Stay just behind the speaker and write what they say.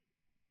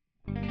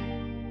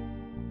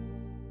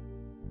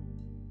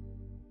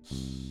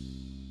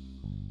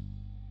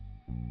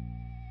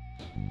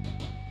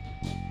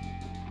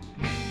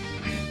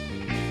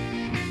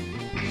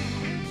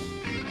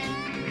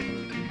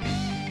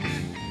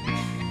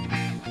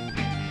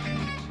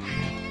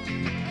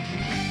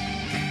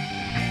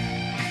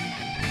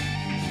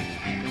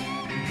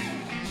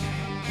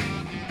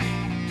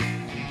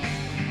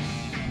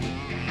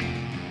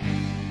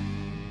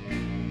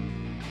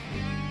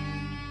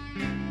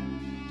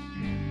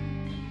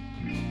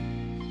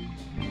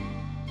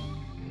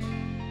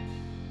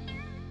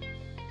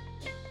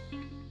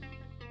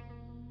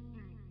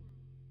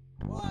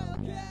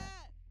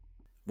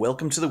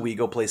Welcome to the We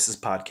Go Places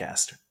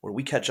podcast, where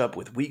we catch up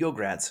with We Go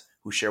grads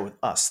who share with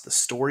us the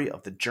story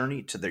of the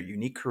journey to their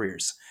unique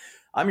careers.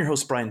 I'm your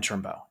host, Brian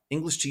Turnbow,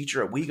 English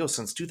teacher at We Go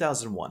since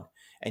 2001,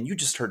 and you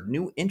just heard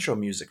new intro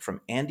music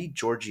from Andy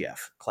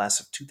Georgieff, class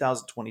of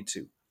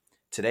 2022.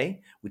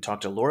 Today, we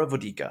talk to Laura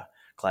Vodica,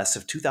 class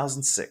of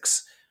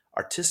 2006,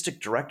 artistic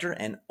director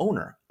and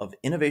owner of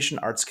Innovation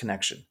Arts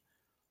Connection.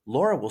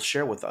 Laura will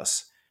share with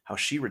us how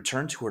she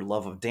returned to her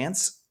love of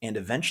dance and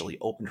eventually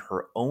opened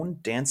her own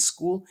dance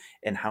school,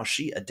 and how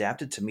she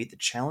adapted to meet the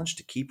challenge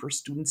to keep her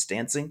students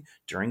dancing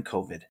during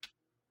COVID.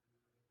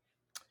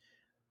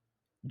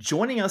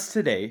 Joining us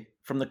today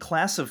from the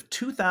class of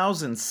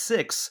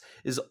 2006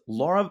 is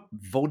Laura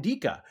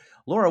Vodica.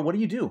 Laura, what do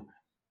you do?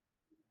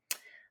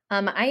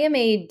 I am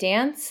a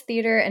dance,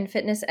 theater, and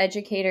fitness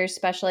educator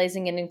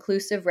specializing in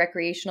inclusive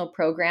recreational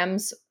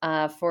programs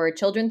for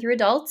children through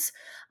adults.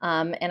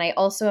 And I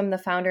also am the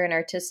founder and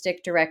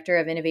artistic director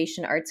of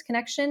Innovation Arts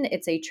Connection.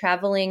 It's a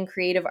traveling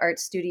creative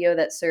arts studio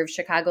that serves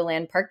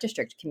Chicagoland Park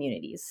District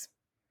communities.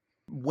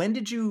 When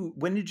did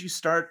you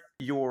start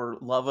your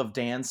love of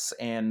dance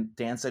and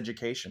dance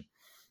education?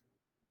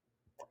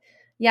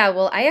 Yeah,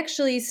 well, I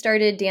actually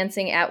started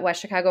dancing at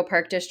West Chicago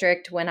Park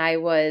District when I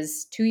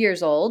was 2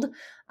 years old.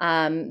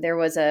 There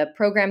was a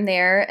program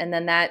there, and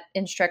then that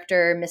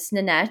instructor, Miss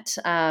Nanette,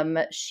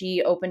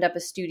 she opened up a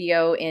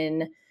studio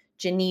in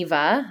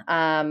Geneva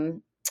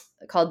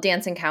called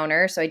Dance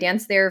Encounter. So I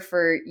danced there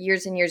for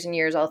years and years and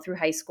years, all through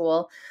high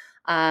school.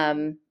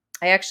 I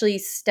actually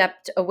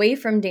stepped away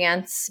from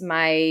dance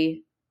my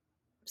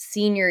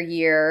senior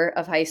year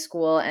of high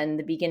school and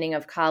the beginning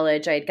of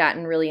college. I had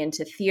gotten really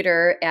into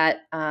theater at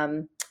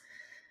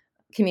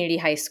community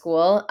high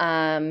school,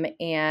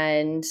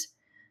 and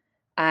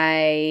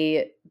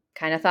I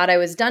kind of thought I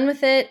was done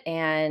with it,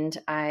 and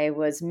I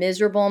was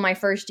miserable my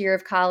first year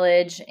of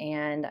college,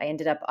 and I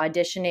ended up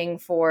auditioning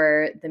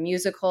for the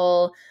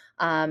musical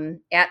at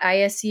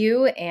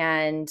ISU,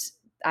 and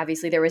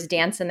obviously there was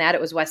dance in that.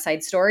 It was West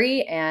Side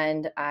Story,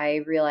 and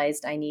I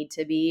realized I need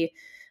to be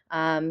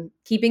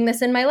keeping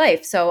this in my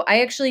life. So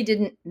I actually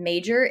didn't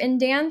major in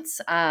dance.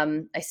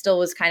 I still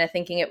was kind of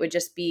thinking it would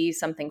just be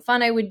something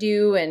fun I would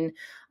do, and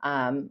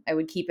I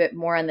would keep it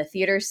more on the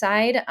theater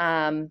side.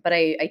 But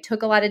I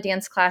took a lot of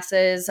dance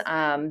classes,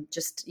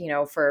 just,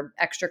 for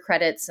extra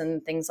credits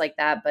and things like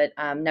that, but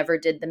never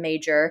did the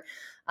major.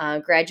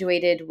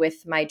 Graduated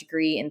with my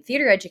degree in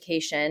theater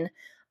education,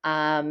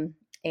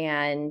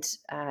 and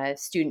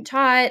student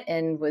taught,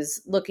 and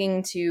was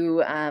looking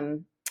to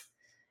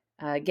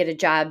get a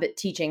job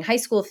teaching high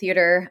school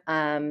theater.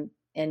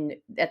 And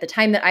at the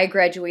time that I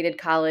graduated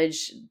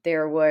college,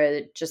 there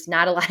were just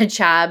not a lot of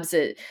jobs.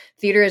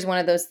 Theater is one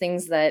of those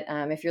things that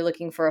if you're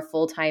looking for a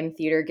full-time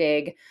theater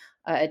gig,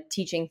 a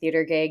teaching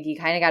theater gig, you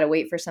kind of got to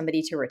wait for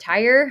somebody to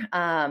retire.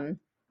 And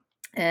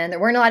there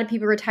weren't a lot of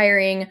people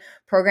retiring.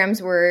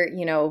 Programs were, I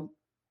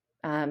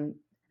don't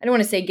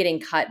want to say getting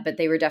cut, but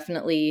they were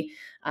definitely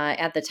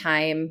at the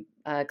time,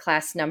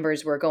 class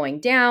numbers were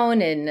going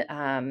down,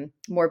 and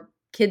more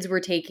kids were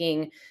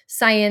taking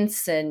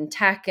science and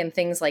tech and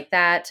things like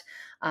that.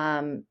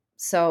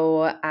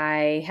 So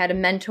I had a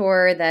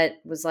mentor that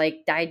was like,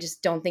 I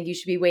just don't think you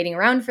should be waiting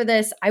around for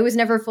this. I was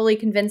never fully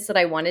convinced that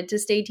I wanted to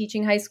stay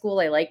teaching high school.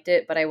 I liked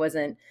it, but I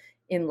wasn't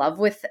in love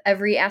with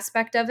every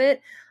aspect of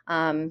it.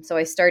 So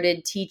I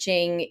started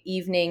teaching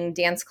evening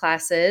dance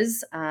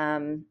classes,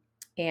 and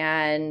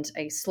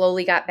I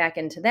slowly got back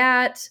into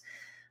that.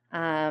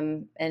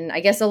 And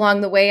I guess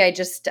along the way,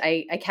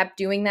 I kept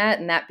doing that,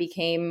 and that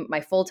became my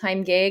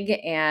full-time gig.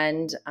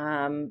 And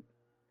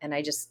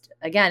I just,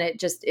 again,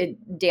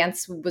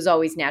 dance was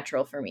always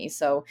natural for me.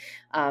 So,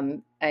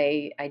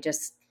 I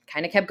just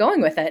kind of kept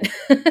going with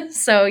it.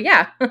 So,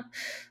 yeah.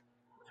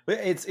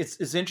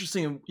 It's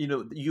interesting.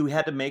 You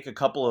had to make a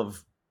couple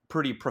of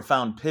pretty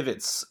profound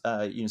pivots.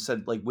 You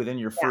said, like, within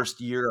your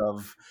first year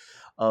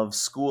of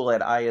school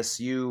at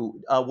ISU.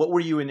 What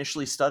were you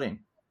initially studying?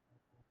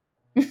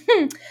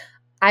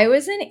 I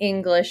was an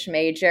English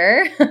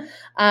major,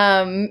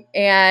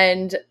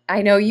 and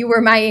I know you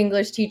were my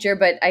English teacher,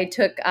 but I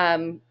took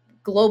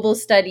global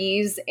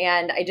studies,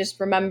 and I just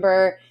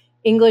remember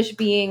English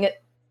being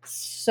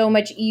so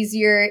much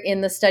easier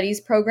in the studies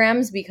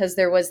programs because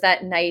there was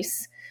that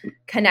nice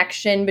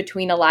connection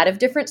between a lot of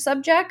different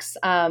subjects.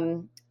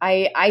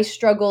 I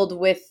struggled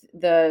with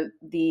the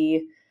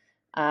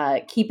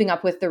keeping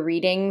up with the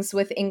readings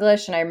with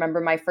English. And I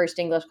remember my first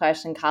English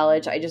class in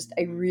college, I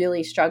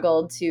really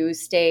struggled to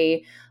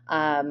stay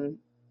on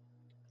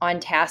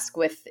task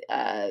with,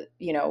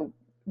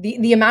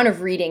 the amount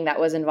of reading that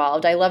was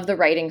involved. I love the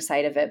writing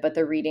side of it, but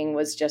the reading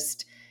was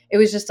it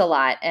was just a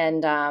lot.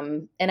 And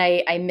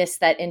I miss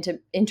that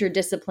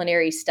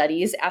interdisciplinary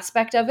studies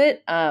aspect of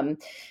it.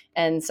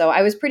 And so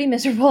I was pretty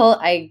miserable.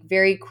 I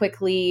very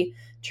quickly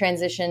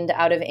transitioned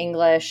out of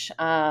English.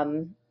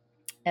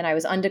 And I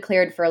was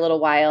undeclared for a little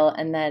while.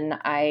 And then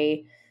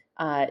I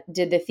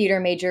did the theater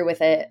major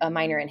with a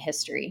minor in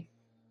history.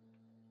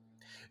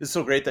 It's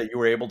so great that you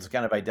were able to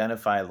kind of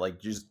identify,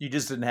 like, you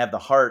just didn't have the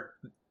heart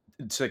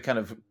to kind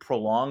of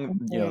prolong,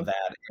 Mhm.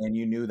 that, and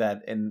you knew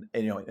that, and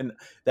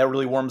that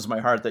really warms my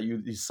heart that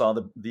you saw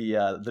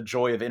the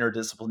joy of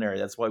interdisciplinary.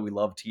 That's why we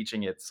love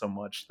teaching it so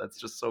much. That's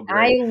just so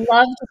I great.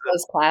 loved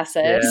those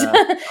classes.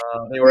 Yeah,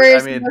 they were. Were I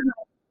some mean, of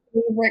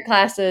my favorite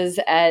classes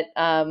at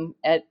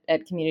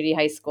community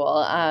high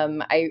school.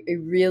 I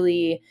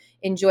really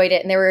enjoyed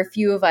it, and there were a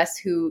few of us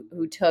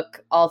who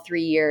took all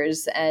 3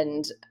 years,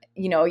 and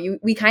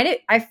we kind of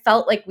I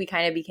felt like we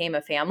kind of became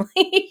a family.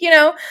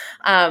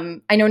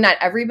 I know not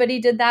everybody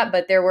did that,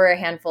 but there were a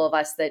handful of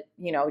us that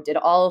did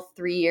all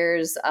 3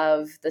 years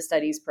of the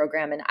studies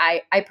program, and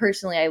I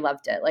personally I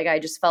loved it. Like I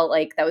just felt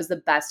like that was the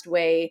best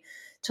way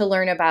to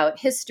learn about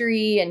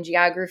history and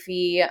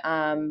geography,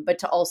 but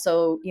to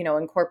also,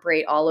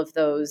 incorporate all of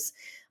those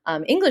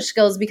English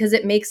skills, because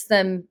it makes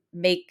them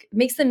make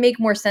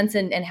more sense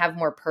and have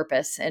more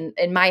purpose. And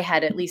in my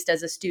head, at least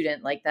as a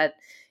student, like that,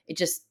 it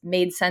just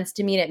made sense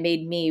to me, and it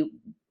made me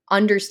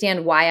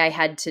understand why I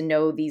had to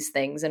know these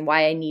things and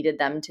why I needed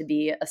them to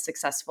be a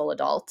successful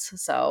adult.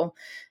 So,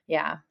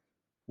 yeah.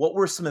 what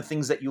were some of the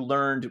things that you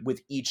learned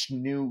with each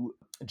new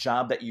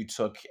job that you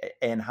took,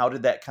 and how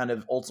did that kind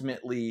of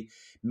ultimately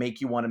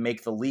make you want to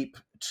make the leap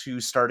to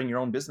starting your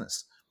own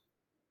business?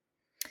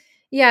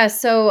 Yeah,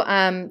 so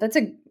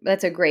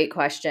that's a great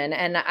question,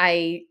 and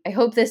I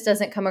hope this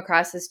doesn't come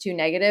across as too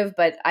negative,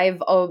 but I've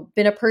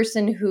been a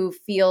person who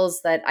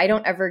feels that I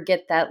don't ever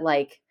get that,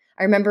 like.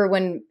 I remember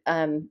when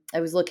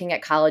I was looking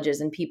at colleges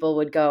and people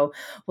would go,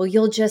 "Well,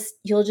 you'll just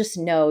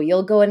know.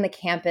 You'll go in the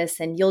campus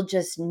and you'll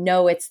just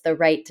know it's the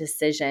right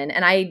decision."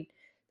 And I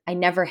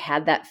never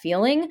had that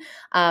feeling.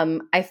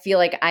 I feel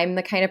like I'm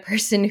the kind of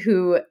person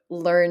who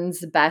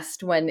learns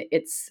best when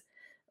it's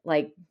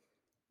like.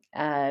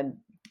 Uh,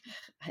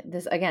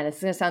 this again,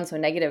 it's going to sound so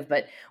negative,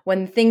 but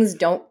when things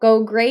don't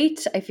go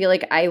great, I feel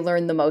like I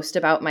learn the most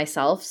about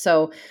myself.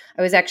 So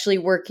I was actually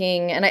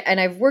working, and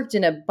I've worked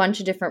in a bunch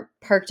of different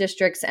park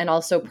districts and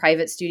also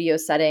private studio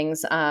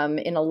settings,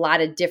 in a lot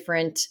of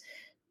different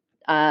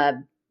uh,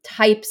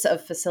 types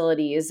of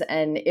facilities,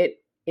 and it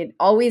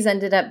always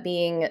ended up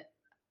being,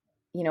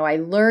 I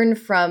learned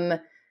from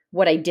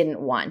what I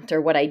didn't want, or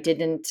what I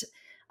didn't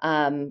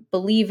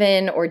believe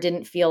in, or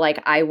didn't feel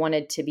like I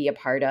wanted to be a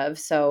part of.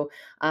 So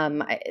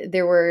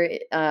there were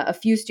a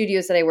few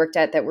studios that I worked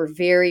at that were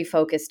very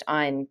focused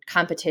on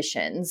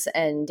competitions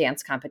and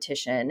dance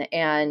competition,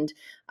 and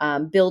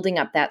building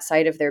up that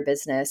side of their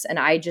business. And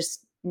I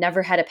just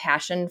never had a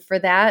passion for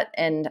that.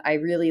 And I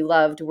really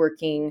loved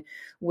working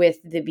with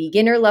the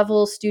beginner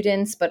level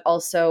students, but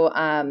also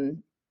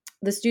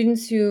the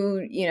students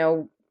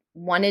who,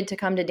 wanted to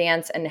come to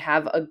dance and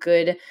have a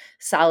good,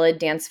 solid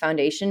dance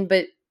foundation,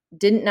 but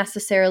didn't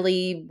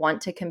necessarily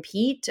want to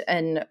compete,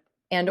 and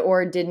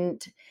or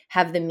didn't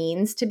have the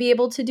means to be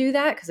able to do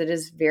that, because it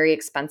is very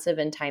expensive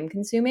and time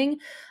consuming.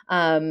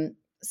 I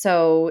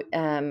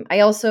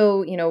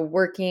also,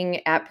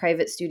 working at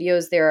private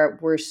studios,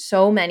 were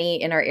so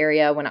many in our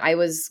area when I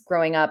was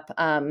growing up.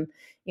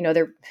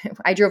 There,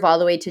 I drove all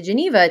the way to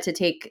Geneva to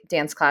take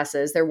dance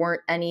classes. There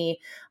weren't any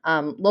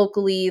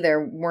locally.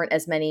 There weren't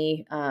as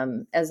many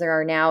as there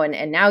are now.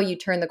 And now you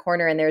turn the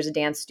corner and there's a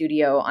dance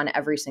studio on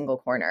every single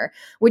corner,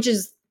 which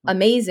is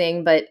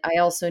amazing. But I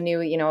also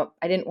knew,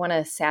 I didn't want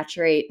to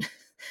saturate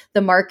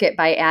the market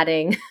by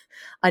adding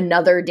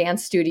another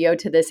dance studio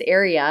to this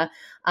area.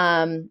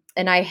 And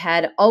I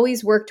had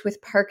always worked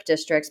with park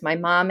districts. My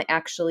mom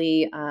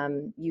actually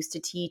used to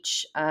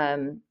teach.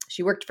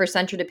 She worked for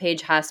Centre de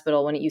Page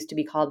Hospital when it used to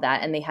be called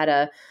that. And they had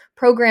a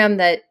program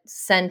that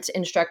sent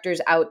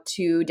instructors out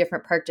to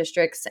different park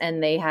districts,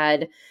 and they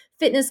had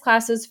fitness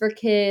classes for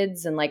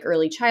kids and like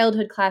early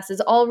childhood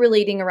classes, all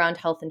relating around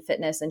health and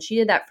fitness. And she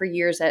did that for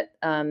years at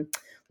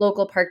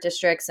local park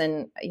districts.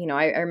 And,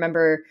 I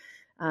remember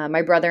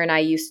my brother and I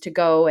used to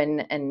go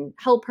and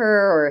help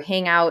her or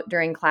hang out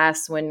during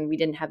class when we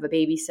didn't have a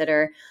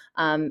babysitter.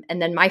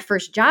 And then my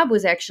first job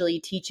was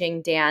actually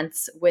teaching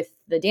dance with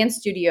the dance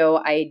studio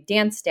I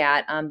danced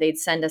at. They'd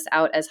send us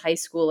out as high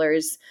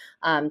schoolers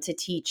to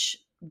teach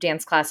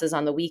dance classes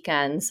on the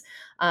weekends.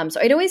 So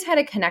I'd always had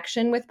a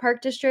connection with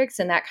park districts,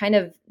 and that kind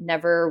of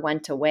never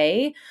went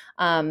away.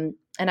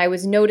 And I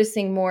was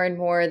noticing more and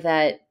more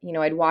that,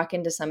 I'd walk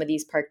into some of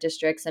these park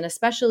districts, and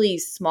especially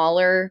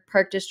smaller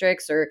park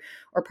districts, or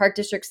park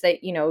districts that,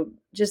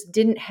 just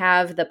didn't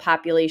have the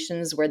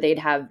populations where they'd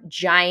have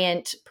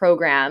giant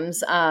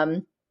programs.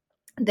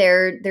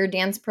 their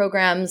dance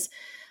programs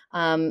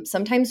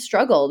sometimes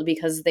struggled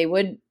because they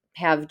would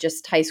have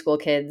just high school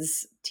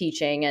kids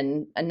teaching,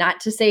 and not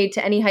to say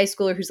to any high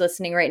schooler who's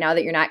listening right now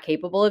that you're not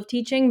capable of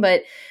teaching,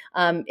 but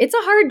it's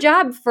a hard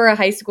job for a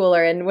high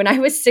schooler. And when I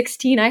was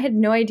 16, I had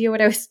no idea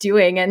what I was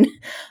doing. And,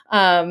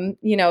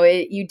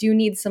 you do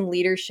need some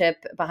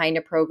leadership behind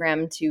a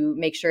program to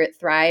make sure it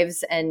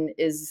thrives and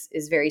is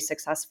very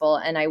successful.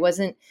 And I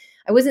wasn't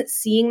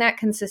seeing that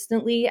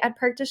consistently at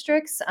Park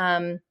Districts.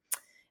 And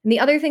the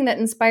other thing that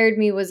inspired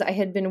me was I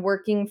had been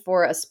working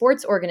for a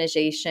sports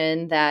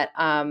organization that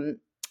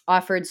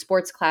offered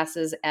sports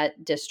classes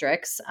at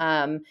districts.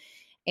 And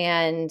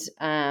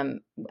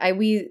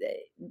we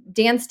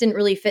dance didn't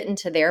really fit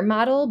into their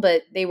model,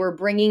 but they were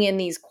bringing in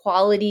these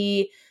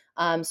quality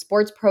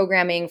sports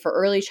programming for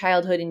early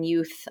childhood and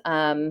youth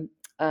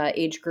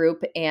age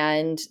group,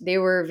 and they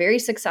were very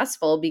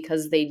successful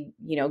because they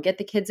get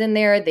the kids in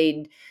there,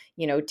 they'd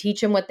teach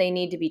them what they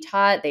need to be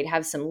taught. They'd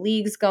have some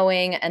leagues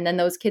going, and then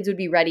those kids would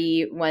be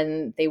ready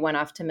when they went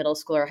off to middle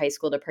school or high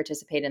school to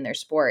participate in their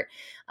sport.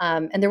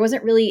 And there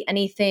wasn't really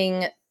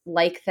anything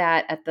like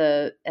that at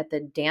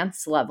the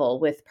dance level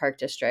with Park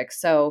District.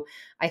 So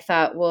I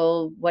thought,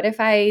 well, what if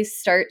I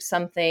start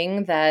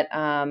something that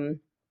I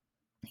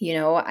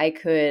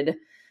could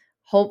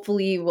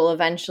hopefully will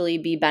eventually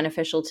be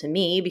beneficial to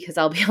me because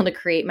I'll be able to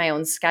create my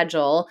own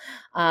schedule,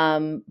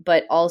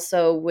 but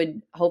also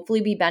would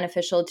hopefully be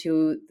beneficial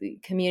to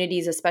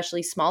communities,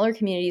 especially smaller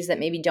communities that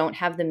maybe don't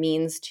have the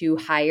means to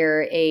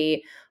hire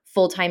a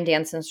full-time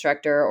dance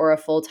instructor or a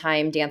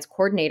full-time dance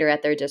coordinator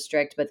at their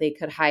district, but they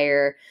could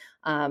hire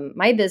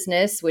my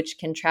business, which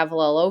can travel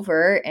all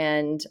over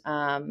and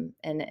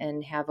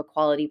have a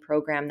quality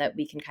program that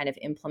we can kind of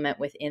implement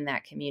within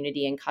that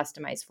community and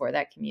customize for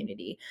that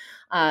community.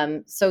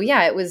 So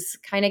yeah, it was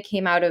kind of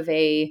came out of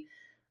I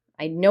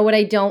know what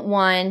I don't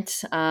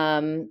want.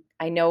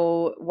 I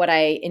know what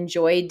I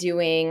enjoy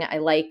doing. I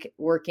like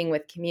working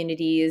with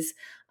communities.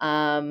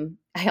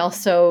 I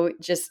also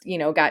just,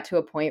 got to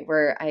a point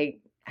where I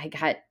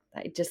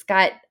just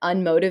got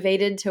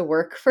unmotivated to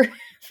work for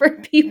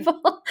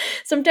people.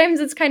 Sometimes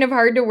it's kind of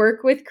hard to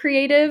work with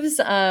creatives.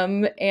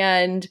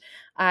 And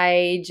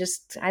I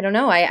don't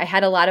know. I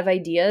had a lot of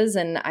ideas,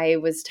 and I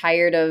was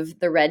tired of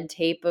the red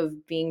tape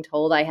of being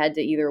told I had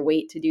to either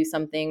wait to do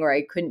something or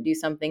I couldn't do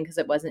something because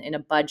it wasn't in a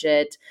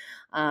budget.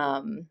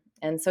 And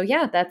so,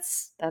 yeah,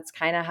 that's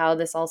kind of how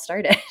this all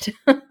started.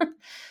 Yeah,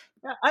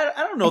 I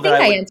don't know I that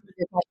think I I would. answered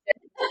your question.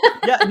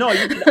 Yeah, no,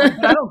 you did.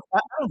 But I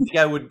don't think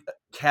I would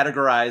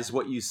categorize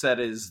what you said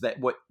as that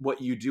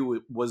what you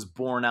do was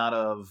born out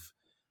of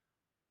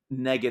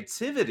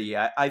negativity.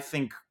 I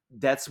think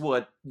that's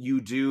what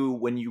you do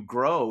when you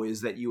grow,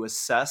 is that you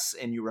assess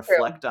and you True.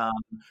 reflect on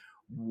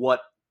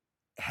what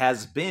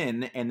has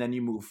been, and then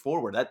you move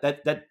forward.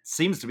 That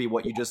seems to be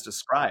what you just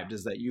described,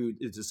 is that you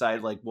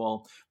decide like,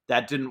 well,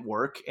 that didn't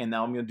work, and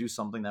now I'm going to do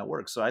something that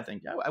works. So I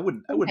think, yeah, I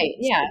wouldn't Right. say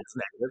Yeah. it's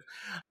negative.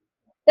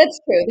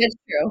 That's true. That's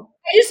true.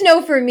 I just know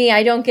for me,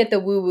 I don't get the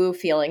woo woo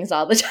feelings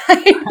all the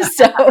time.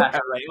 So, Right.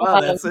 Well,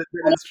 that is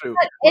true.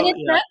 and Well, it's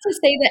yeah. not to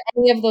say that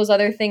any of those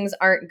other things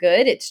aren't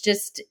good. It's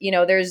just,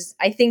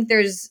 I think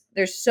there's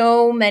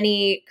so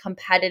many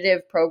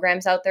competitive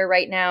programs out there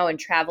right now, and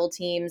travel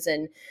teams,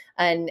 and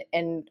I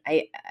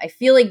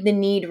feel like the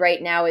need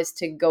right now is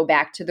to go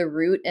back to the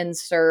root and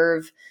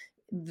serve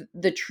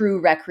the true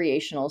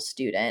recreational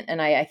student.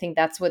 And I think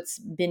that's what's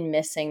been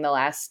missing the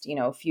last,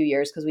 few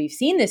years, because we've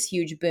seen this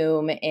huge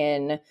boom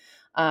in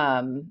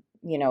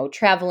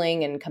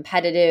traveling and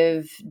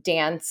competitive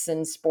dance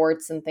and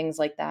sports and things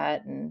like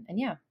that. And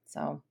yeah,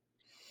 so.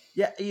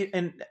 Yeah,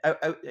 and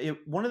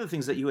one of the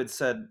things that you had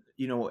said,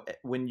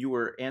 when you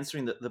were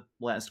answering the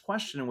last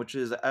question, which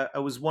is, I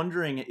was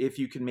wondering if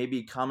you could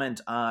maybe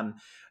comment on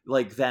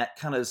like that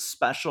kind of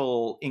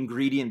special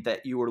ingredient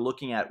that you were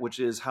looking at, which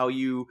is how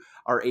you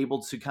are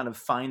able to kind of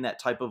find that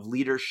type of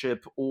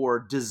leadership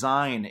or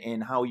design,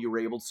 and how you were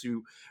able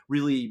to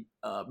really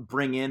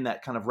bring in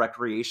that kind of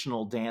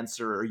recreational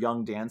dancer or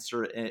young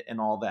dancer, and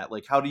all that.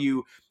 Like, how do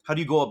you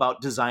go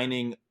about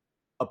designing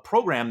a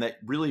program that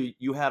really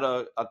you had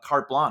a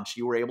carte blanche?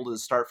 You were able to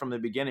start from the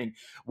beginning.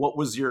 What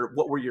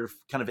were your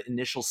kind of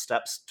initial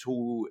steps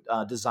to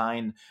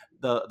design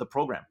the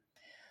program?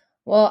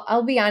 Well,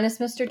 I'll be honest,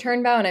 Mr.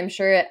 Turnbow, and I'm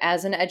sure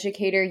as an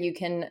educator you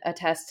can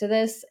attest to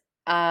this.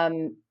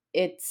 Um,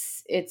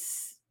 it's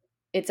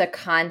a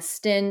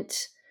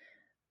constant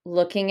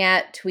looking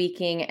at,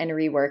 tweaking, and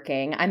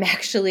reworking. I'm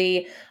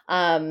actually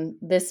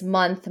this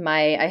month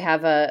I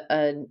have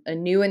a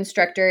new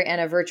instructor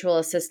and a virtual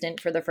assistant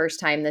for the first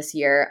time this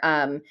year.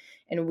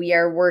 And we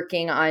are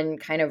working on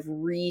kind of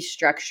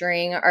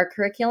restructuring our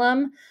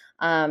curriculum,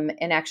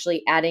 and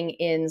actually adding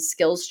in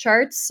skills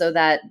charts so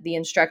that the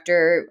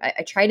instructor,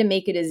 I try to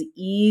make it as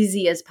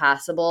easy as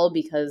possible,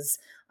 because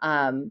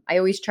I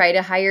always try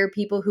to hire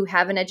people who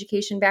have an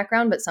education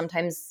background, but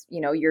sometimes,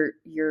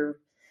 you're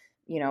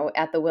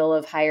at the will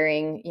of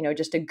hiring,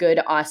 just a good,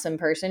 awesome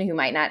person who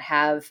might not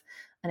have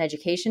an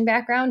education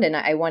background. And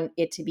I want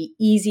it to be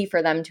easy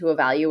for them to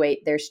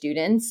evaluate their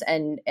students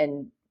and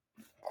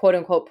quote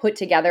unquote put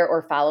together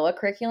or follow a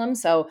curriculum.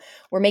 So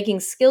we're making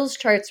skills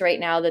charts right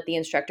now that the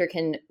instructor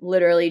can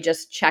literally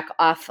just check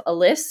off a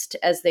list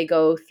as they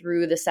go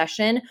through the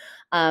session.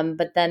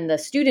 But then the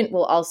student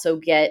will also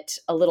get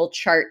a little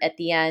chart at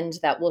the end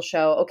that will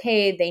show,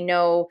 okay, they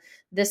know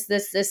this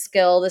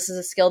skill, this is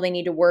a skill they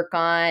need to work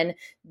on,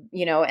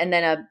 and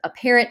then a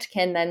parent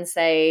can then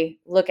say,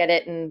 look at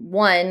it and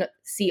one,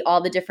 see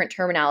all the different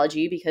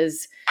terminology,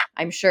 because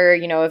I'm sure,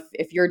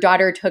 if your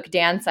daughter took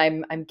dance,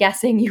 I'm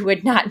guessing you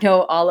would not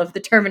know all of the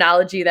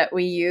terminology that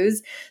we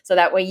use. So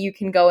that way you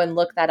can go and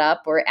look that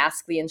up or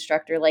ask the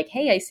instructor like,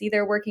 hey, I see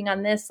they're working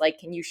on this. Like,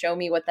 can you show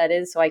me what that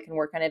is so I can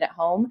work on it at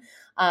home?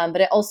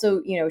 But it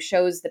also,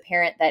 shows the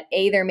parent that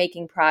A, they're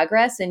making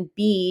progress, and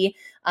B,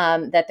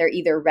 that they're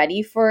either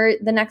ready for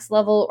the next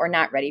level or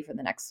not ready for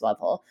the next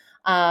level.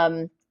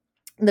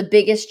 The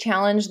biggest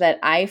challenge that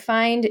I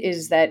find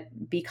is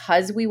that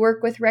because we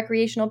work with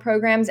recreational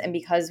programs and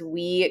because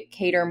we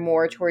cater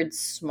more towards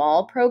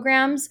small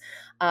programs,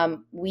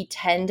 we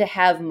tend to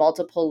have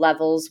multiple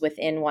levels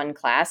within one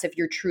class. If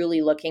you're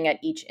truly looking at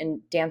each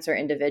dancer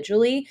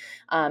individually,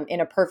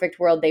 in a perfect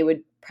world, they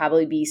would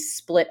probably be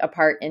split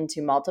apart into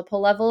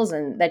multiple levels,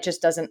 and that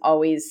just doesn't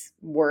always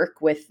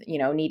work with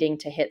needing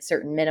to hit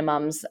certain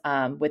minimums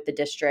with the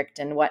district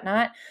and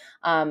whatnot.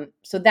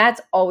 So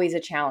that's always a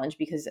challenge,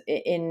 because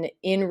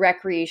in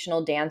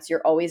recreational dance,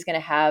 you're always going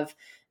to have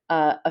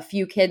a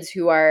few kids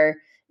who are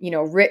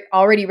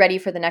already ready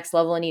for the next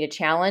level and need a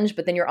challenge,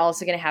 but then you're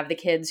also going to have the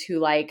kids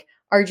who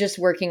are just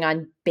working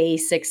on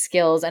basic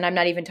skills. And I'm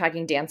not even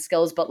talking dance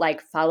skills, but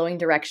like following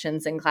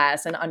directions in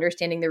class and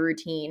understanding the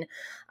routine.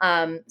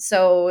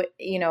 So,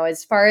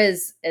 as far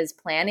as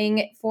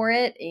planning for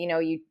it,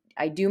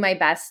 I do my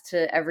best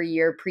to every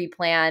year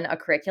pre-plan a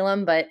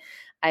curriculum, but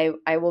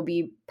I will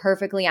be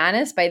perfectly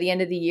honest, by the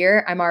end of the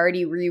year, I'm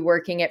already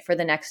reworking it for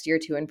the next year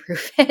to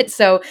improve it.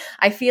 So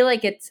I feel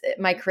like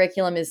my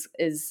curriculum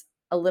is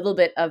a little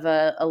bit of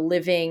a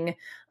living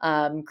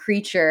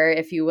creature,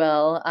 if you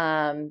will,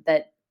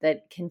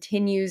 that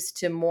continues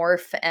to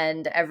morph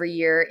and every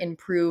year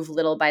improve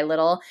little by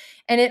little.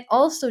 And it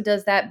also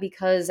does that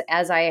because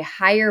as I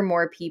hire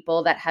more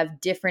people that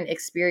have different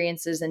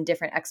experiences and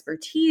different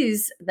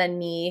expertise than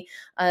me,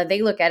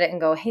 they look at it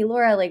and go, hey,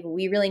 Laura, like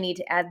we really need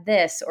to add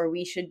this, or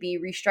we should be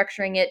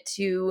restructuring it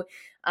to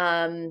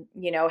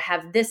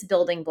have this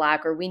building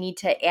block, or we need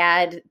to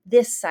add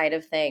this side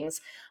of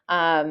things.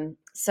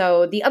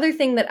 So the other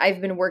thing that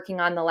I've been working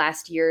on the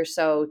last year or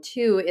so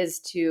too is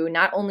to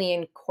not only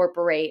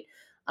incorporate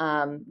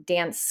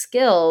dance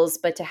skills,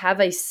 but to have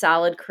a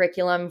solid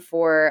curriculum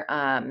for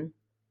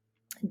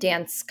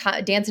dance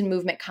and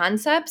movement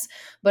concepts,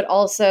 but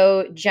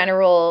also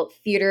general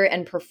theater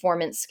and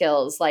performance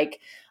skills like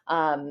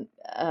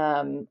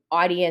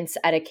audience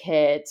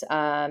etiquette,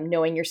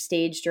 knowing your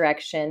stage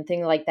direction,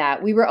 things like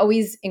that. We were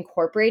always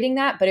incorporating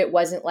that, but it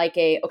wasn't like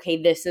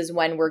okay, this is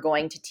when we're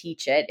going to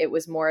teach it. It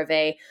was more of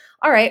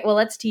all right, well,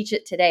 let's teach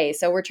it today.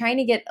 So we're trying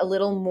to get a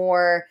little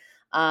more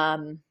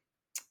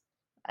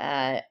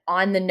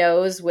on the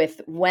nose with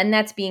when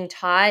that's being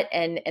taught,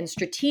 and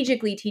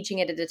strategically teaching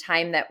it at a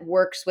time that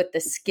works with the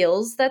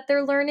skills that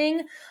they're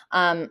learning.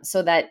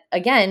 So that,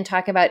 again,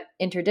 talk about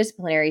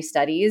interdisciplinary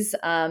studies,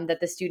 that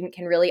the student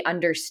can really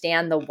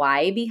understand the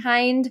why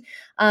behind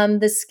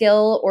the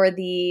skill or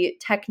the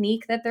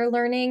technique that they're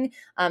learning,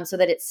 so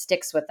that it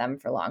sticks with them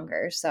for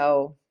longer.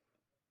 So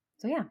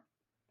yeah.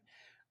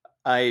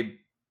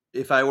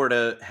 If I were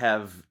to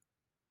have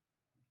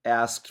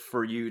asked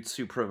for you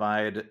to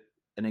provide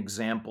an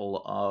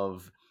example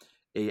of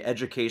a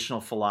educational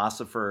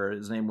philosopher,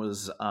 his name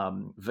was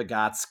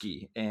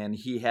Vygotsky, and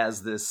he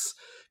has this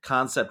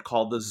concept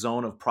called the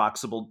zone of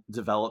proximal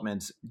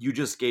development. You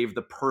just gave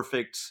the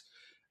perfect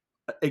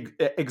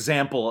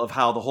example of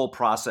how the whole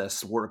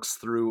process works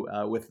through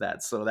with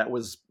that. So that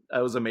was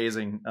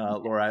amazing,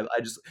 Laura.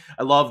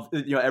 I love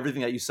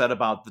everything that you said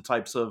about the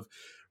types of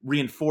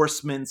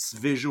reinforcements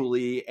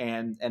visually,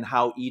 and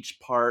how each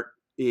part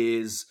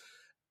is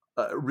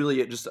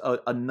really just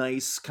a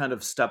nice kind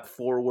of step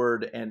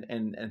forward,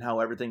 and how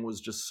everything was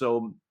just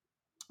so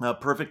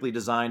perfectly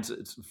designed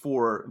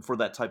for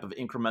that type of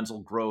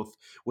incremental growth,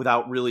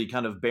 without really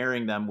kind of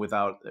burying them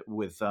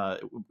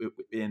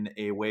in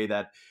a way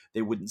that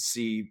they wouldn't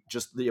see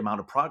just the amount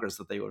of progress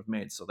that they would have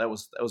made. So that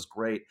was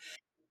great.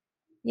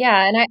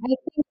 Yeah, and I think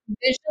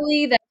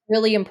visually that's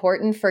really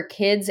important for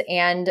kids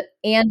and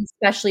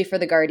especially for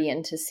the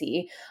guardian to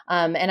see.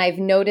 And I've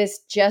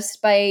noticed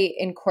just by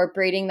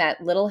incorporating that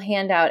little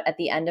handout at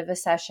the end of a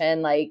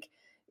session, like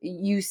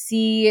it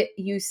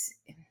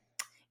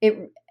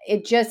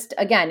just,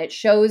 again, it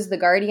shows the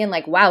guardian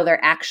like, wow,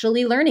 they're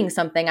actually learning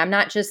something. I'm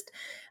not just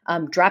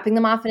dropping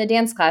them off in a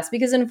dance class,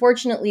 because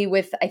unfortunately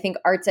with, I think,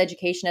 arts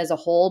education as a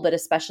whole, but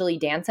especially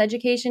dance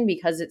education,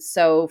 because it's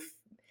so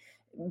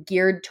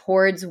geared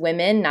towards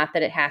women, not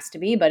that it has to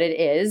be, but it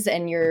is.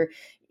 And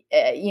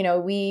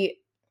I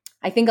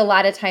think a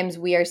lot of times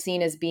we are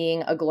seen as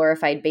being a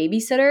glorified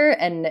babysitter,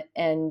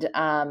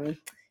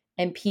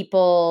 and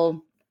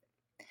people,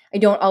 I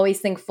don't always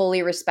think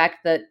fully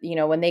respect that,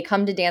 when they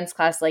come to dance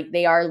class, like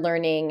they are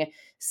learning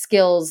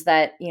skills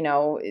that,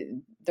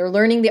 they're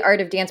learning the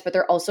art of dance, but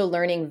they're also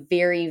learning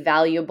very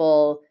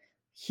valuable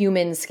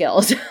human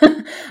skills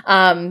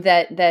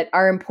that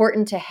are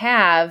important to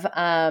have.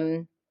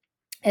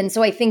 And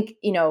so I think,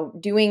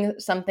 doing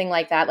something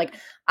like that, like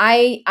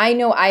I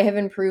know I have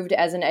improved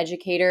as an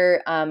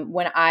educator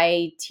when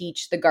I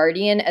teach the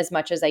guardian as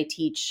much as I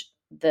teach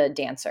the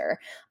dancer.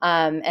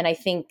 And I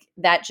think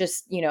that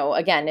just,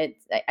 again,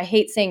 I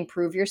hate saying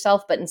prove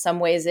yourself, but in some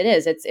ways it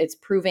is. It's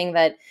proving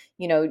that,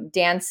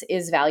 dance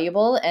is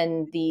valuable,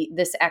 and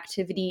this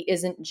activity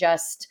isn't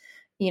just,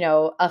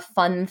 a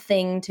fun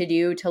thing to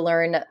do to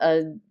learn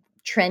a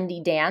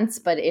trendy dance,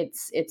 but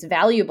it's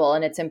valuable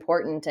and it's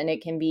important, and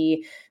it can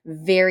be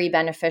very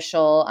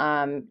beneficial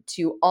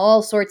to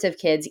all sorts of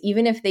kids,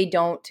 even if they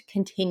don't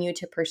continue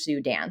to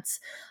pursue dance.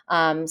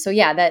 So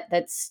yeah,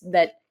 that's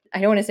that. I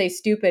don't want to say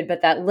stupid,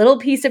 but that little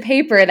piece of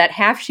paper, that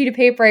half sheet of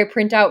paper I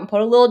print out and put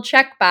a little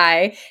check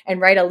by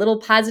and write a little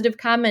positive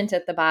comment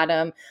at the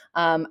bottom,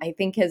 I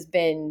think has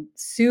been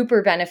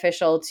super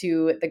beneficial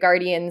to the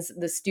guardians,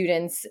 the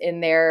students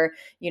in their,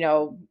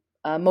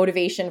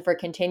 motivation for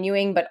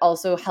continuing, but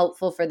also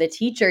helpful for the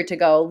teacher to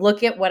go,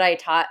 look at what I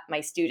taught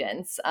my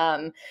students.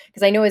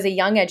 Because I know as a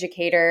young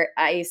educator,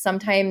 I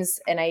sometimes,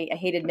 and I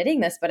hate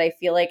admitting this, but I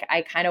feel like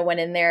I kind of went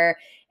in there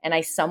and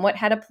I somewhat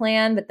had a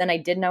plan, but then I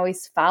didn't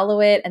always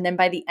follow it. And then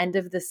by the end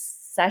of the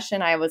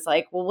session, I was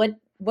like, well,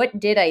 what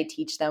did I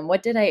teach them?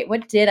 What did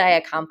I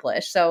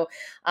accomplish? So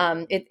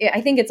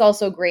I think it's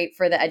also great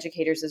for the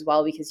educators as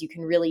well, because you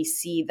can really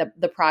see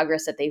the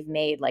progress that they've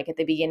made. Like at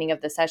the beginning of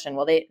the session,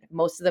 well,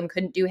 most of them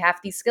couldn't do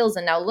half these skills,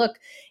 and now look,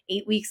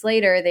 8 weeks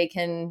later, they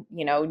can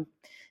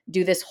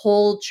do this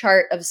whole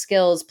chart of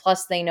skills.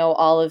 Plus, they know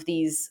all of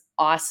these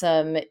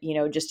awesome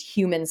just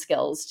human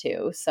skills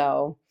too.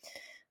 So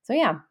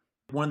yeah.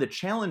 One of the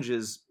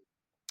challenges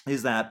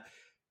is that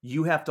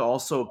you have to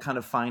also kind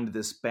of find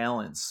this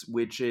balance,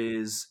 which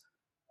is,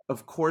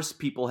 of course,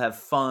 people have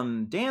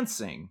fun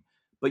dancing,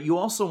 but you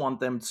also want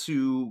them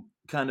to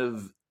kind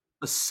of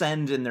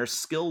ascend in their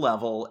skill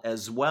level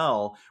as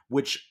well,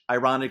 which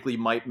ironically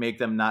might make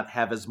them not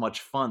have as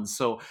much fun.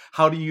 So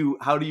how do you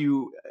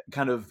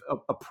kind of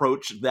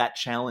approach that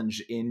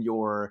challenge in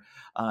your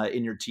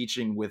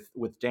teaching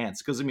with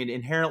dance? Because I mean,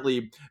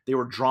 inherently they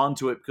were drawn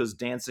to it because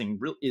dancing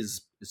really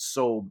is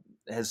so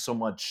has so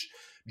much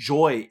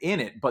joy in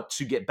it, but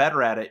to get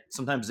better at it,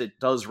 sometimes it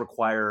does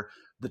require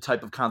the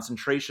type of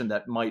concentration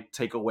that might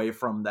take away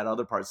from that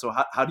other part. So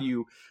how do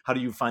you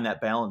find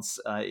that balance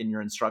in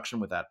your instruction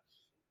with that?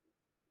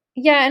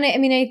 Yeah, and I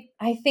mean,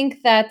 I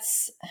think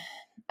that's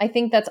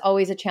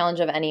always a challenge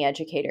of any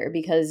educator,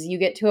 because you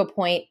get to a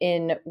point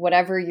in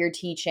whatever you're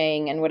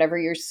teaching and whatever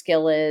your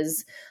skill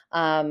is,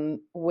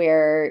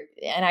 where,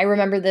 and I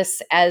remember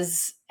this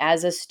as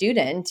a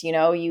student,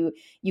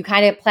 you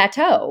kind of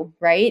plateau,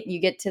 right? You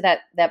get to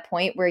that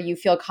point where you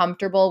feel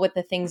comfortable with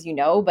the things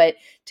but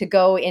to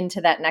go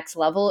into that next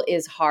level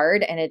is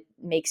hard, and it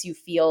makes you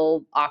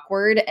feel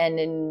awkward, and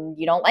then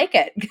you don't like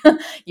it.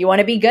 You want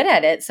to be good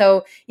at it.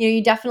 So,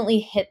 you definitely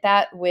hit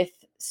that with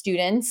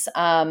students.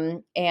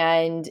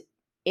 And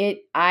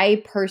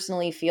I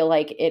personally feel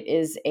like it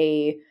is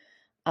a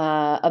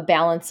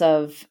balance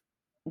of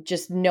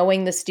just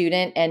knowing the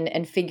student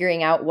and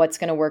figuring out what's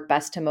going to work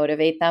best to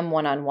motivate them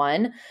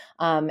one-on-one,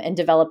 and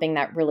developing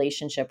that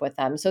relationship with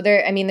them. So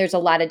there's a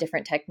lot of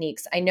different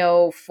techniques. I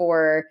know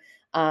for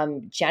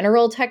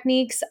general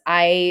techniques,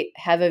 I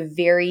have a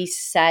very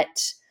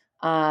set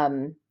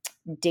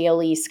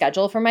daily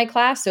schedule for my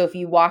class. So if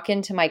you walk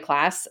into my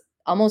class,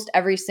 almost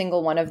every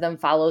single one of them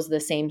follows the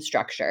same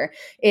structure.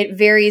 It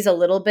varies a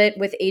little bit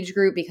with age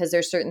group, because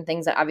there's certain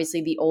things that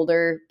obviously the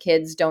older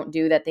kids don't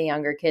do that the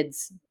younger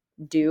kids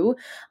do.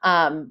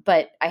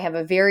 But I have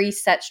a very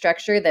set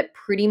structure that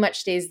pretty much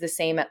stays the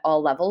same at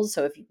all levels.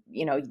 So if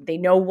they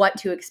know what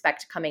to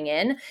expect coming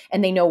in,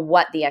 and they know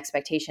what the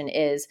expectation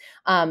is.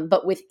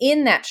 But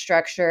within that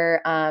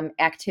structure,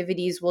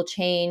 activities will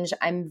change.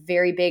 I'm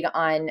very big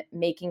on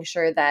making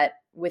sure that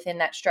within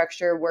that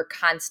structure, we're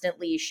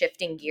constantly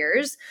shifting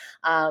gears,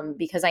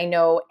 because I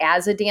know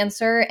as a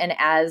dancer and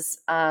as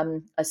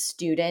a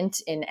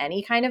student in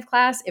any kind of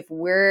class, if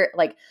we're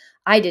like,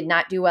 I did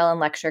not do well in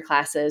lecture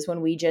classes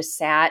when we just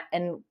sat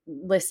and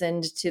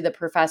listened to the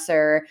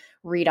professor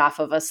read off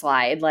of a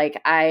slide. Like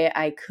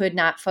I could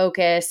not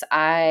focus.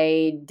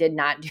 I did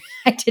not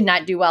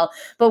do well.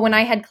 But when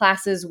I had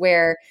classes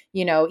where,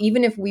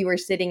 even if we were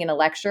sitting in a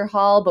lecture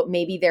hall, but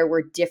maybe there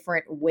were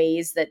different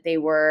ways that they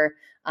were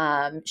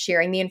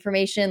sharing the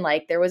information,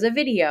 like there was a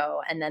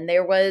video, and then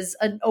there was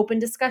an open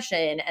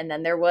discussion, and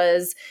then there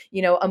was,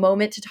 a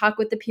moment to talk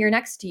with the peer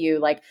next to you.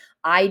 Like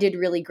I did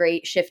really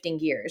great shifting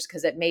gears,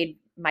 because it made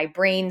my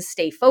brain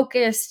stay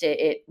focused.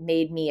 It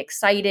made me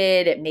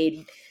excited.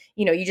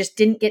 you just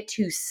didn't get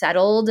too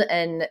settled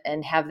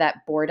and have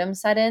that boredom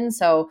set in.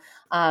 So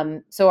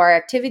our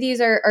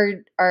activities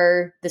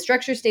are the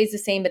structure stays the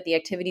same, but the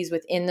activities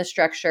within the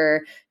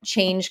structure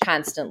change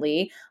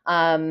constantly.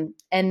 And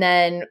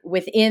then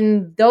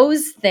within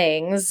those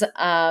things,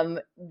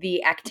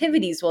 the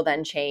activities will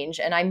then change.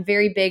 And I'm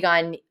very big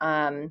on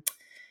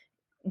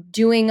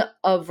doing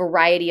a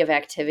variety of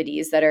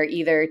activities that are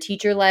either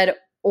teacher led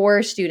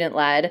or student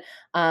led,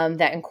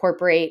 that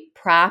incorporate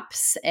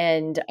props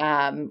and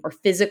or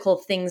physical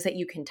things that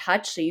you can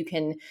touch, so you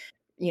can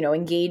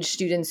engage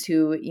students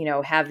who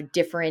have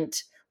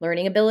different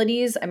learning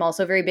abilities. I'm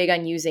also very big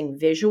on using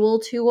visual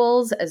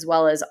tools as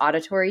well as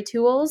auditory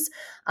tools.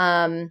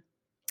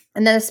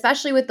 And then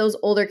especially with those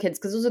older kids,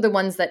 because those are the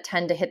ones that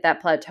tend to hit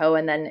that plateau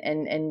and then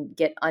and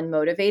get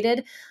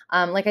unmotivated.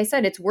 Like I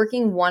said, it's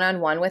working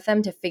one-on-one with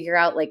them to figure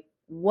out like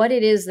what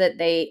it is that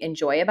they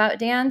enjoy about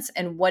dance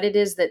and what it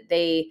is that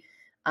they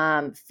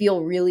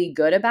feel really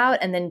good about,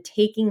 and then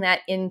taking that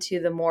into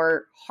the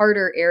more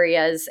harder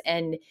areas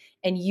and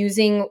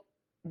using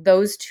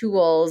those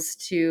tools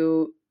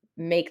to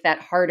make that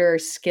harder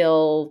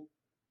skill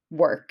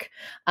work.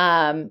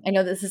 I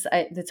know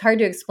it's hard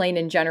to explain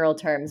in general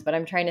terms, but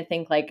I'm trying to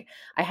think. Like,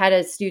 I had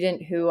a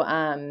student who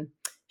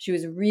she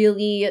was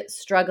really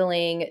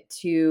struggling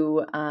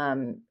to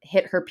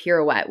hit her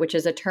pirouette, which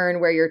is a turn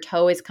where your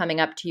toe is coming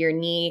up to your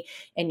knee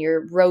and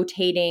you're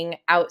rotating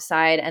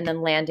outside and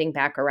then landing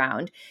back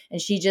around.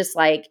 And she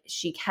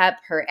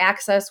kept, her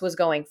axis was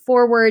going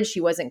forward. She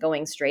wasn't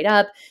going straight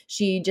up.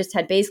 She just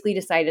had basically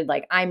decided,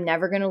 like, I'm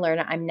never going to learn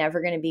it. I'm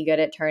never going to be good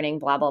at turning,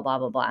 blah, blah, blah,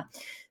 blah, blah.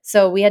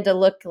 So we had to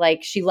look.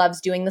 Like, she loves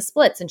doing the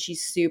splits and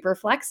she's super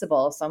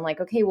flexible. So I'm like,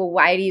 okay, well,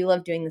 why do you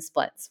love doing the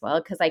splits? Well,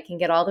 because I can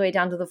get all the way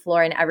down to the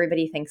floor and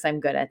everybody thinks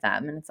I'm good at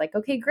them. And it's like,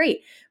 okay,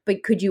 great.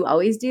 But could you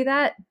always do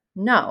that?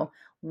 No.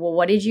 Well,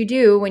 what did you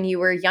do when you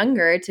were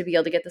younger to be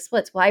able to get the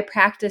splits? Well, I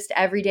practiced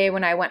every day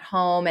when I went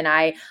home, and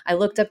I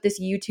looked up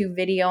this YouTube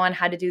video on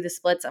how to do the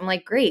splits. I'm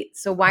like, great.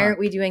 So why aren't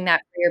we doing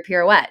that for your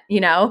pirouette?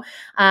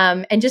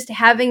 And just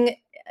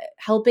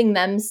helping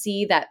them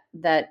see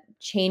that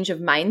change of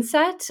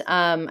mindset,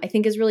 I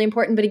think is really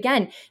important. But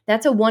again,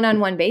 that's a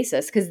one-on-one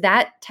basis, because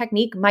that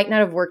technique might not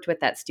have worked with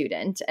that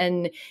student.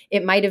 And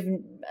it might have,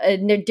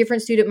 a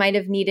different student might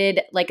have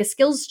needed like a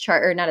skills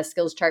chart, or not a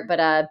skills chart, but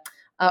a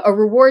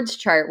rewards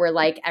chart where,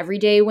 like, every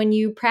day when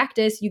you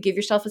practice, you give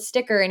yourself a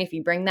sticker. And if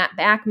you bring that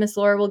back, Miss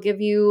Laura will give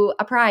you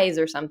a prize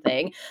or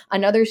something.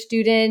 Another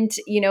student,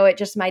 it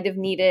just might have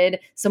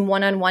needed some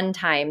one-on-one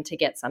time to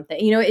get something.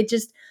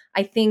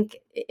 I think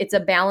it's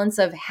a balance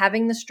of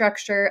having the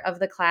structure of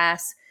the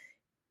class,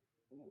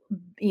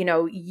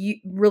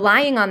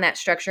 relying on that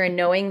structure and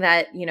knowing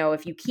that,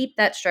 if you keep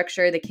that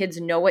structure, the kids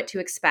know what to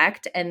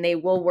expect and they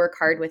will work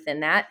hard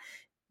within that.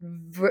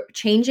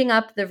 Changing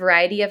up the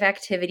variety of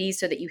activities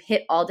so that you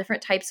hit all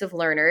different types of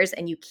learners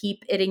and you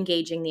keep it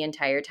engaging the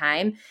entire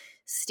time.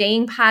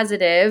 Staying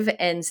positive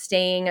and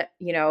staying,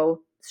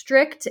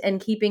 strict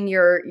and keeping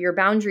your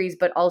boundaries,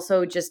 but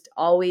also just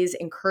always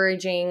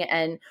encouraging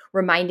and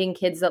reminding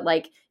kids that,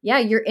 like, yeah,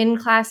 you're in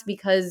class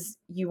because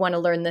you want to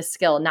learn this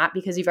skill, not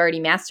because you've already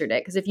mastered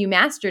it. Because if you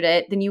mastered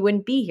it, then you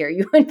wouldn't be here.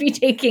 You wouldn't be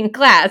taking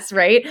class,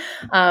 right?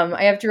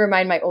 I have to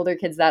remind my older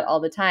kids that all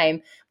the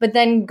time. But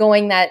then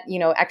going that,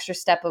 extra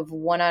step of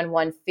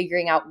one-on-one,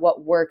 figuring out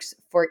what works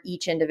for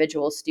each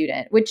individual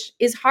student, which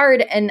is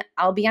hard. And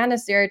I'll be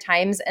honest, there are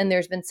times and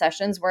there's been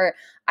sessions where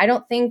I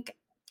don't think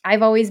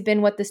I've always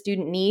been what the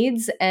student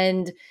needs.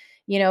 And,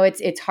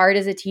 it's hard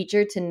as a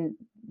teacher to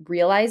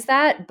realize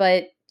that,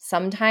 but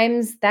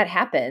sometimes that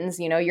happens.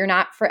 You're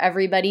not for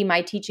everybody.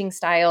 My teaching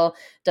style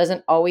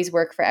doesn't always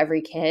work for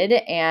every kid.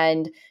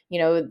 And,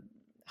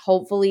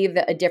 hopefully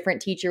a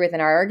different teacher within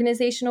our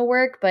organization will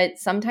work, but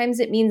sometimes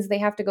it means they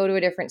have to go to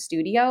a different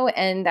studio,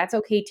 and that's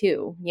okay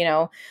too,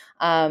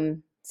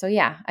 So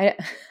yeah,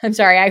 I'm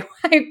sorry.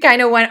 I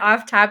kind of went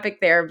off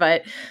topic there,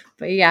 but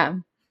yeah.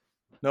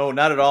 No,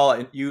 not at all.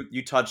 And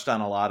you touched on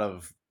a lot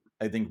of,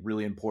 I think,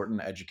 really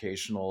important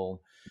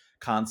educational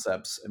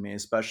concepts. I mean,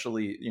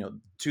 especially,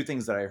 two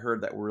things that I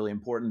heard that were really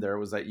important there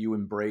was that you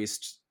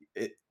embraced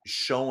it,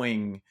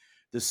 showing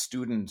the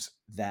student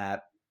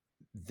that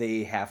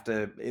they have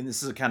to, and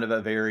this is a kind of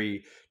a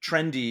very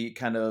trendy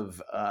kind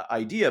of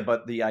idea,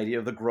 but the idea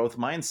of the growth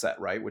mindset,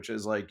 right? Which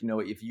is like,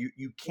 if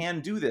you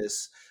can do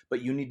this,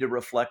 but you need to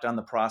reflect on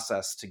the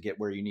process to get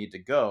where you need to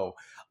go.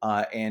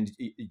 And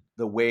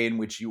the way in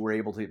which you were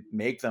able to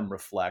make them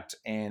reflect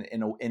and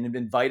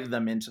invited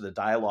them into the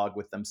dialogue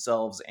with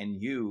themselves and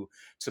you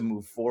to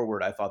move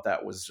forward. I thought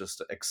that was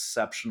just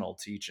exceptional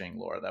teaching,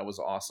 Laura. That was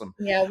awesome.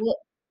 Yeah, well,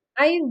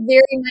 I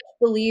very much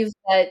believe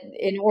that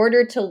in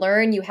order to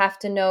learn, you have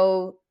to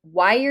know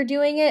why you're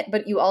doing it,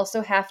 but you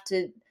also have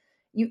to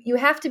you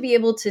have to be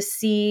able to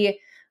see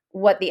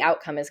what the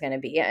outcome is going to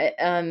be.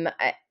 And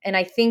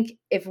I think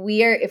if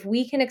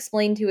we can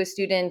explain to a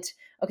student,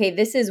 okay,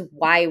 this is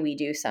why we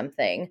do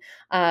something,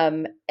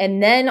 and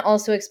then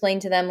also explain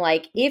to them,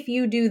 like, if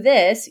you do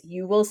this,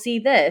 you will see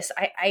this.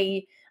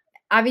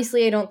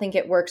 Obviously, I don't think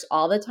it works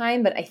all the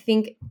time, but I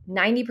think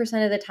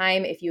 90% of the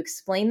time, if you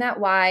explain that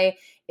why,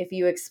 if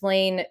you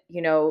explain,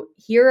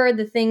 here are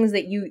the things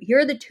that here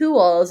are the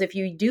tools, if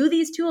you do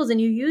these tools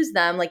and you use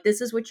them, like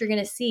this is what you're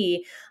going to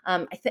see.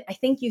 I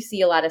think you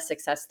see a lot of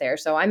success there.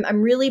 So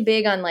I'm really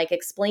big on like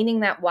explaining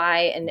that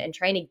why and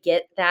trying to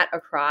get that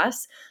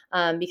across.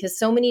 Because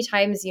so many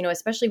times,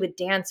 especially with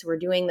dance, we're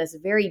doing this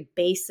very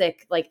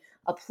basic, like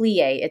a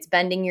plie. It's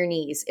bending your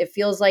knees. It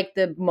feels like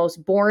the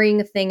most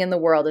boring thing in the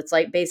world. It's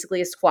like basically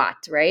a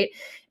squat, right?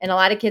 And a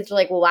lot of kids are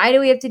like, well, why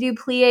do we have to do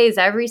plies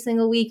every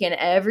single week in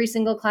every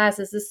single class?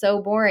 This is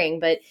so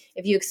boring. But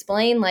if you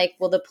explain like,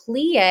 well, the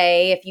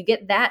plie, if you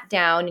get that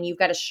down and you've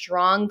got a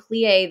strong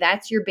plie,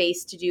 that's your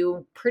base to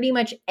do pretty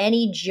much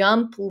any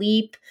jump,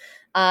 leap,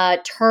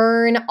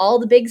 turn, all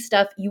the big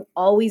stuff. You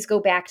always go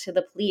back to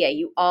the plie.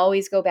 You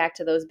always go back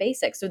to those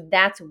basics. So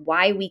that's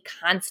why we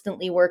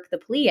constantly work the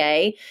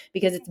plie,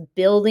 because it's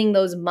building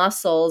those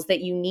muscles that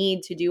you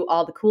need to do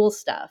all the cool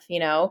stuff,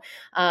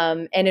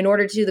 and in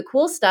order to do the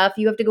cool stuff,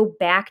 you have to go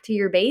back to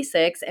your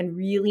basics and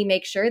really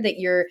make sure that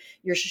you're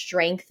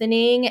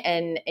strengthening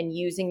and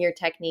using your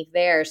technique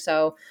there.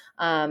 So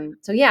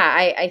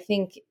yeah, I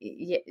think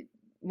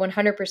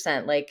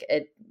 100%, like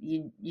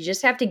you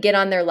just have to get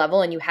on their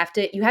level, and you have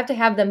to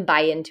have them buy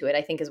into it,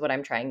 I think, is what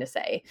I'm trying to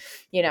say.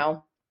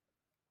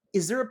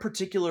 Is there a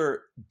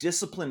particular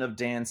discipline of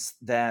dance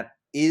that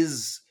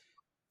is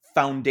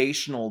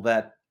foundational?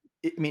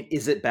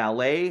 Is it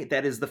ballet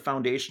that is the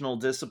foundational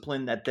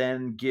discipline that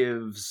then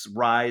gives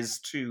rise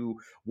to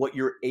what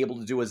you're able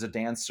to do as a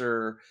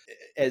dancer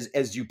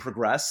as you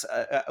progress?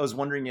 I was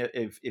wondering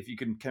if you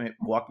can kind of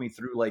walk me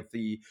through like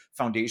the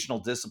foundational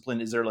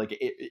discipline. Is there like,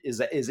 is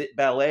it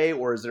ballet,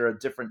 or is there a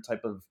different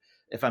type of,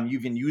 if I'm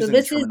even So using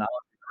the terminology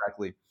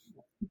correctly?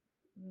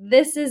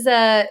 this is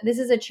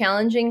a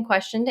challenging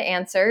question to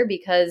answer,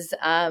 because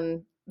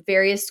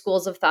various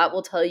schools of thought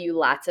will tell you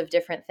lots of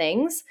different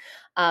things.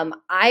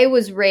 I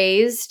was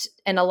raised,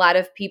 and a lot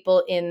of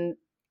people in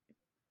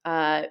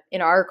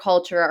our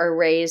culture are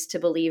raised to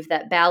believe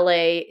that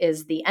ballet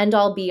is the end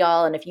all be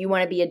all. And if you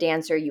want to be a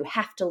dancer, you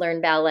have to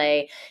learn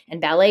ballet, and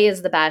ballet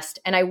is the best.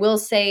 And I will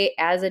say,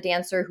 as a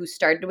dancer who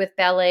started with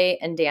ballet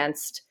and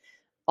danced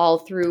all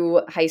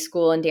through high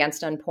school and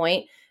danced on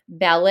point,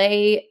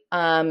 ballet,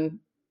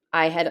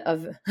 I had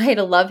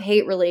a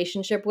love-hate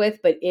relationship with,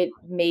 but it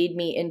made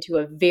me into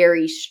a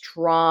very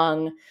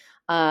strong,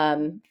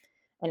 and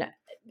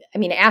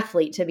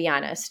athlete, to be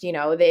honest.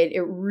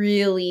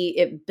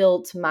 It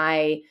built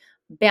my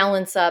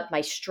balance up,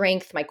 my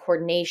strength, my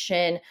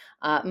coordination,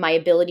 my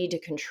ability to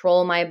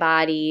control my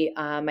body,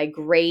 my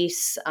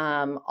grace,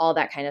 all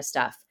that kind of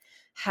stuff.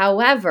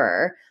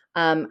 However,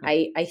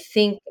 I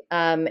think,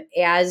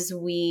 as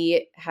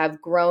we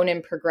have grown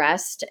and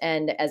progressed,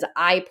 and as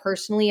I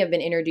personally have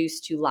been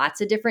introduced to lots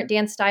of different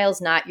dance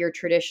styles, not your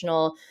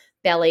traditional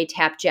ballet,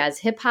 tap, jazz,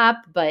 hip hop,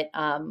 but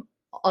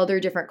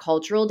other different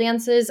cultural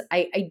dances,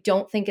 I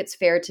don't think it's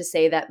fair to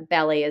say that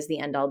ballet is the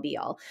end all be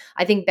all.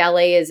 I think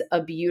ballet is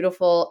a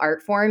beautiful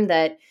art form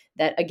that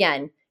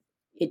again,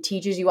 it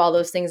teaches you all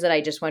those things that I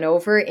just went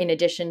over, in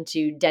addition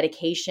to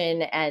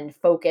dedication and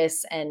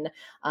focus and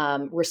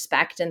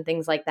respect and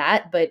things like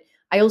that. But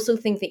I also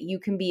think that you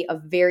can be a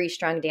very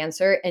strong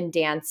dancer and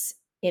dance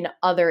in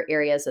other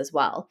areas as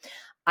well.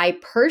 I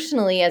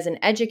personally, as an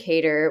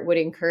educator, would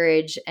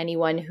encourage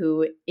anyone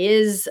who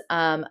is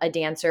a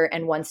dancer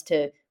and wants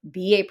to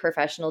be a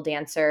professional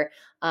dancer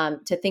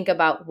to think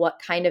about what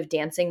kind of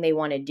dancing they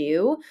want to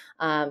do.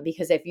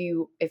 Because if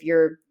you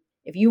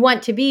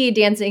want to be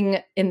dancing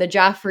in the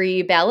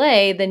Joffrey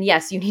Ballet, then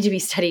yes, you need to be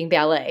studying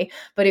ballet.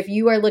 But if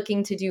you are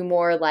looking to do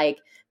more like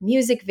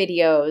music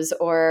videos,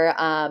 or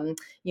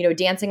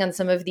dancing on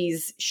some of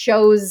these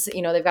shows,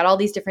 they've got all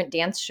these different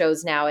dance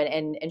shows now,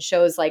 and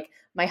shows like,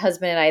 my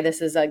husband and I,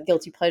 this is a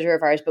guilty pleasure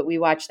of ours, but we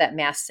watch that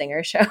Masked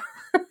Singer show.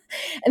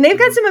 And they've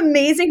got some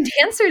amazing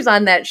dancers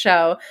on that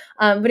show.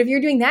 But if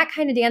you're doing that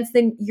kind of dance,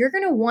 then you're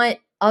going to want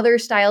other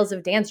styles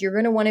of dance. You're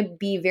going to want to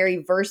be very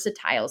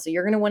versatile. So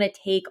you're going to want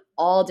to take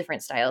all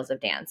different styles of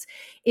dance.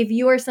 If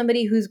you are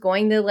somebody who's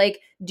going to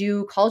like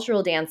do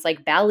cultural dance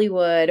like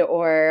Bollywood,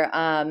 or,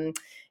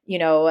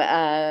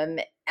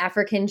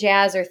 African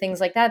jazz or things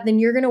like that, then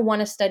you're going to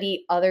want to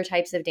study other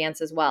types of dance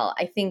as well.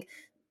 I think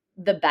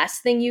the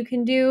best thing you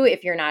can do,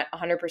 if you're not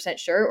 100%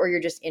 sure, or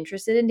you're just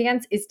interested in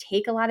dance, is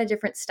take a lot of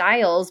different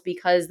styles,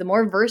 because the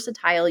more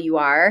versatile you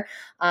are,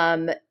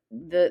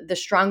 the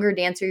stronger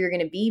dancer you're going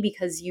to be,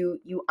 because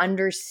you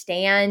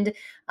understand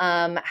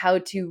how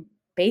to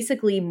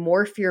basically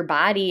morph your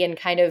body and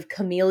kind of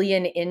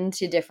chameleon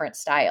into different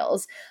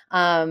styles.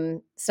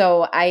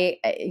 So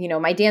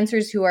my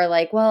dancers who are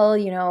like, well,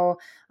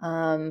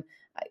 I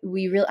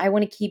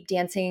want to keep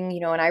dancing,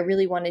 and I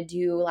really want to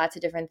do lots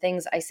of different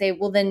things. I say,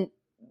 well, then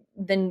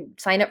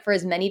sign up for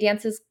as many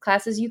dances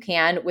classes you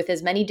can, with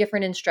as many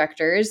different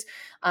instructors,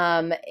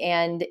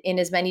 and in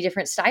as many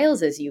different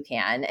styles as you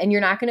can. And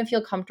you're not going to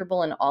feel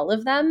comfortable in all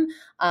of them,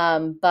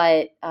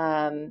 but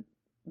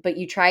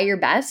you try your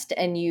best,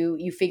 and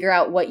you figure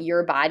out what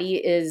your body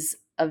is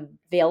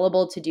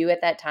available to do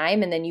at that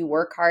time. And then you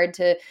work hard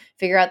to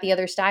figure out the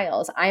other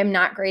styles. I am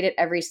not great at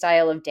every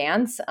style of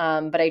dance,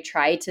 but I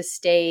try to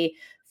stay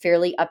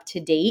fairly up to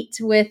date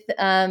with,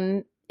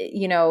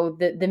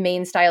 the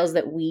main styles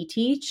that we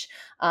teach.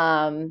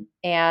 And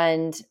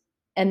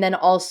then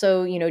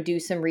also, do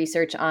some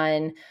research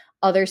on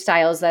other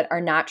styles that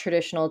are not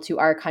traditional to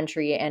our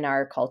country and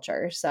our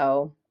culture.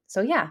 So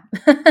yeah,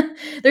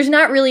 there's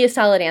not really a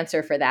solid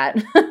answer for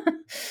that.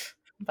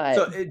 So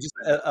But just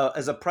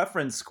as a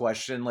preference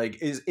question,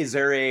 like is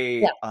there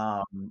yeah,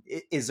 a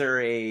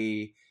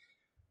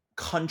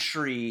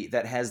country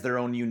that has their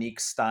own unique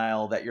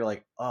style that you're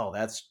like, oh,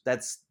 that's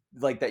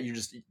like that you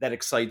just that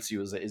excites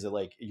you? Is it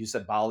like you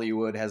said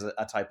Bollywood has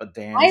a type of I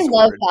dance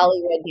love or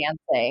Bollywood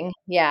dancing.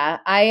 Yeah,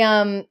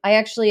 I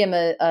actually am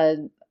a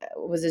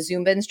was a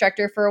Zumba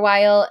instructor for a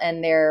while,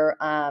 and they're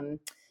a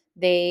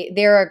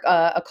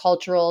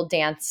cultural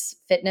dance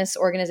fitness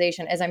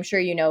organization, as I'm sure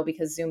you know,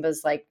 because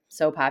Zumba's like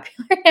so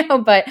popular now.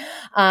 But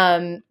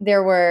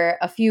there were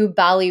a few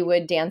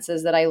Bollywood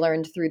dances that I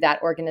learned through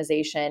that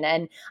organization,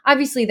 and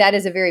obviously that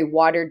is a very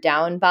watered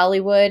down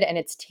Bollywood, and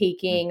it's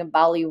taking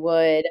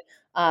Bollywood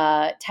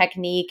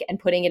technique and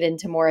putting it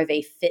into more of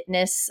a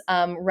fitness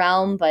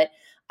realm. But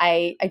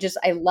I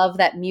love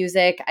that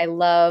music. I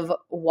love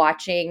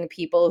watching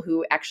people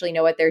who actually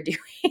know what they're doing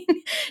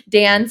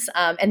dance.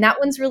 And that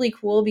one's really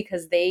cool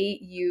because they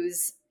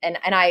use and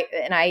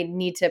I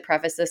need to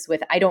preface this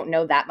with I don't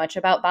know that much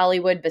about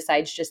Bollywood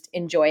besides just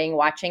enjoying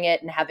watching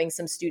it and having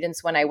some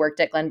students when I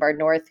worked at Glenbard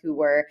North who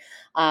were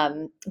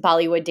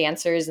Bollywood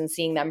dancers and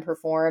seeing them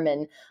perform.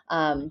 And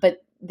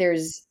but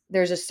there's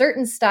a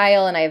certain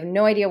style, and I have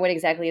no idea what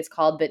exactly it's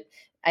called, but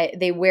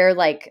they wear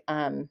like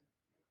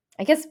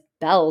I guess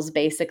bells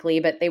basically,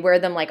 but they wear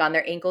them like on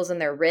their ankles and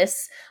their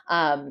wrists.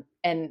 And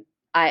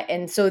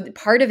so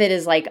part of it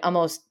is like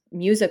almost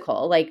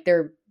musical, like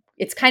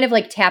it's kind of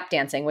like tap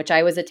dancing, which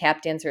I was a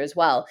tap dancer as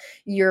well.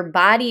 Your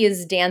body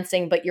is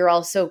dancing, but you're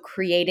also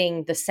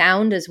creating the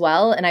sound as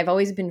well. And I've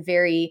always been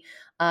very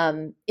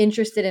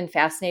interested and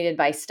fascinated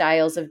by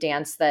styles of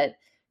dance that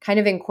kind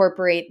of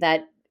incorporate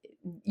that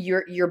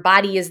your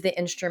body is the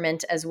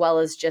instrument as well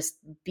as just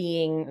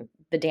being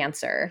the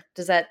dancer.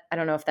 Does that, I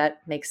don't know if that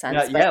makes yeah,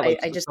 sense, but yeah, like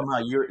I just, somehow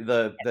you're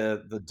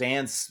the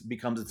dance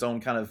becomes its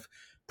own kind of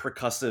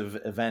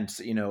percussive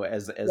event,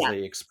 as yeah.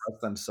 they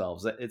express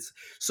themselves. It's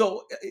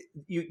so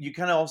you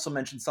kind of also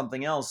mentioned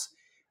something else.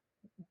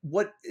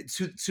 What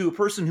to a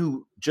person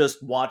who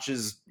just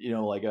watches,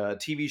 like a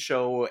TV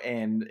show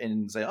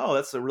and say, oh,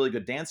 that's a really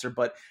good dancer,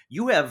 but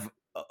you have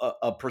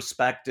a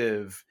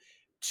perspective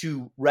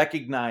to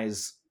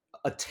recognize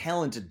a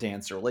talented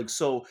dancer. Like,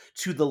 so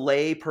to the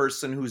lay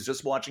person who's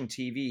just watching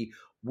TV,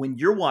 when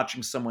you're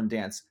watching someone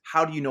dance,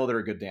 how do you know they're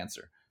a good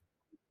dancer?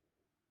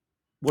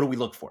 What do we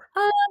look for?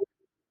 Uh,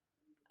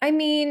 I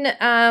mean,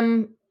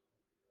 I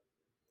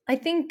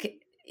think,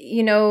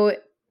 you know,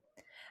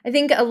 I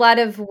think a lot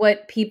of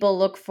what people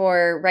look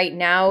for right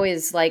now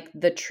is like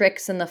the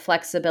tricks and the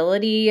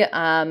flexibility,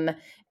 and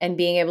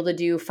being able to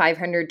do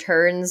 500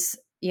 turns,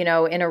 in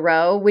a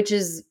row, which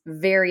is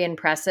very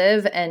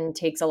impressive and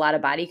takes a lot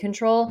of body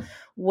control.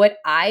 What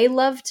I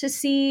love to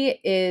see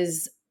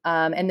is,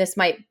 and this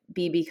might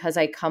be because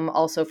I come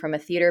also from a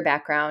theater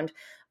background,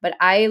 but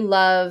I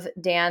love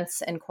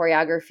dance and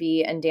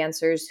choreography and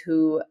dancers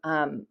who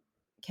can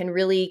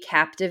really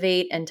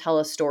captivate and tell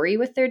a story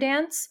with their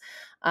dance.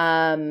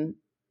 Um,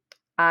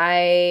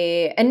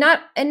 I and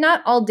not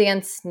all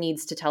dance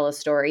needs to tell a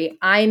story.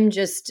 I'm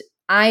just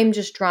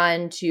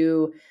drawn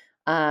to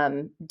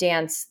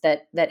dance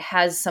that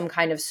has some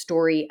kind of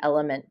story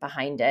element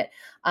behind it.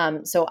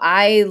 So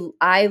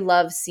I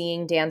love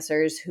seeing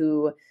dancers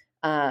who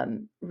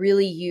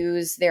really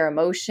use their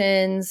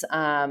emotions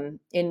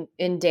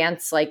in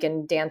dance, like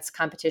in dance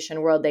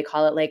competition world, they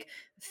call it like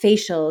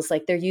facials,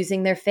 like they're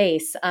using their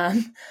face.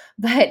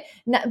 But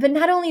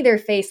not only their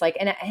face, like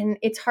and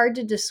it's hard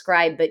to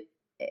describe, but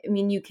I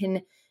mean,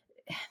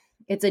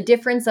 it's a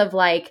difference of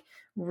like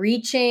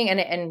reaching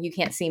and you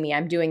can't see me.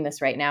 I'm doing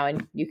this right now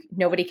and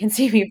nobody can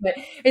see me, but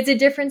it's a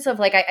difference of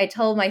like, I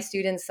tell my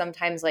students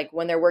sometimes, like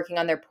when they're working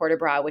on their port de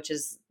bras, which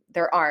is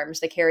their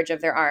arms, the carriage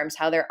of their arms,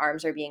 how their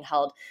arms are being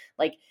held.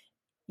 Like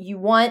you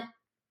want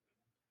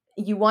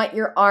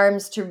your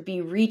arms to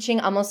be reaching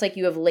almost like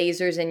you have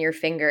lasers in your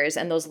fingers,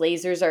 and those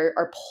lasers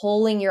are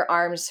pulling your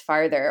arms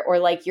farther, or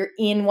like you're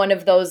in one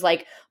of those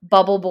like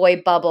bubble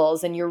boy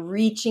bubbles and you're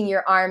reaching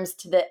your arms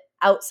to the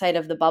outside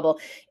of the bubble.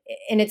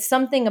 And it's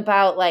something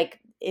about like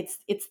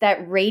it's that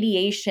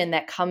radiation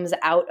that comes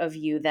out of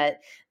you, that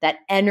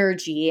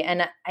energy.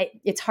 And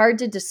it's hard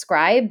to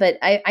describe, but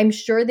I'm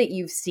sure that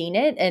you've seen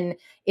it, and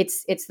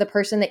it's the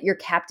person that you're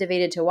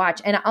captivated to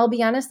watch. And I'll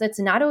be honest,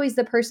 that's not always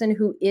the person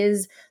who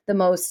is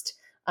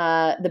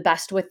the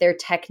best with their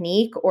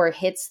technique or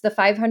hits the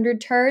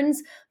 500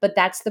 turns, but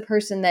that's the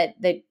person that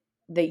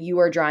you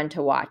are drawn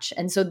to watch.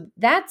 And so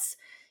that's,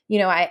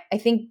 I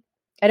think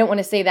I don't want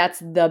to say that's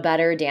the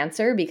better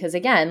dancer, because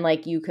again,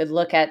 like you could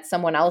look at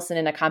someone else and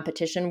in a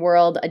competition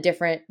world, a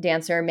different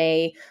dancer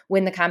may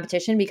win the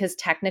competition because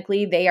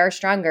technically they are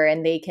stronger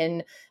and they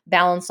can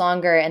balance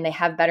longer and they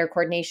have better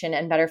coordination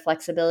and better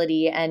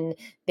flexibility and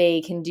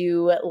they can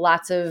do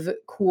lots of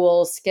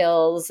cool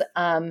skills.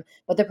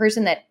 But the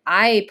person that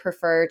I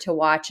prefer to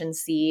watch and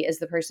see is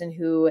the person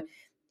who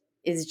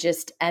is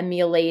just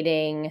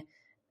emulating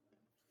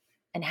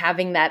and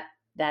having that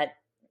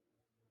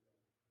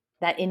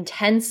that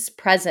intense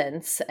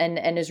presence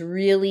and is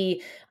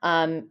really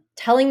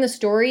telling the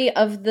story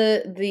of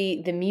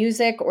the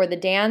music or the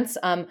dance,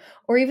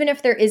 or even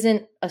if there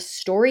isn't a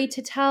story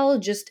to tell,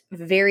 just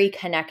very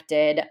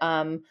connected,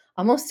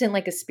 almost in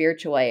like a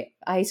spiritual way.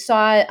 I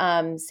saw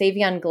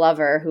Savion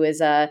Glover, who is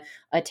a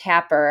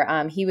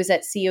tapper. He was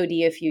at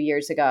COD a few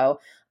years ago,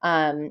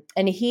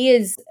 and he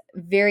is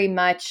very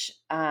much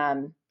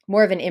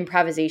more of an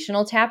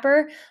improvisational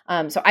tapper.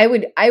 So I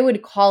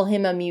would call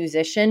him a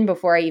musician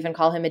before I even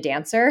call him a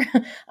dancer.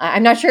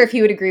 I'm not sure if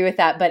he would agree with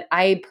that, but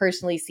I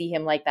personally see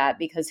him like that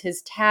because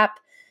his tap,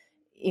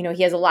 he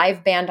has a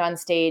live band on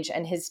stage,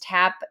 and his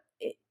tap,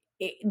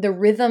 the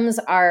rhythms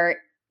are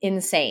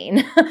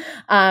insane.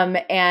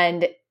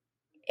 And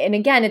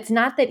again, it's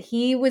not that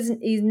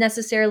he's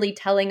necessarily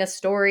telling a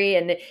story,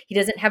 and he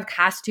doesn't have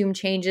costume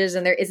changes,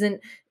 and there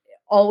isn't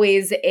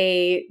always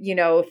a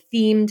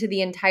theme to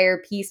the entire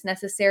piece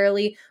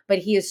necessarily, but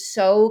he is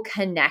so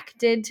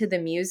connected to the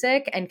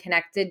music and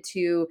connected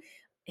to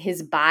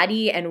his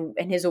body and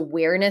his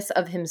awareness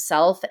of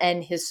himself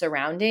and his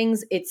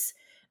surroundings. It's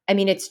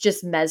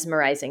just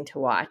mesmerizing to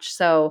watch.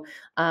 So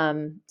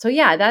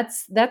yeah,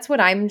 that's what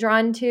I'm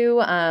drawn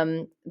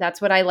to.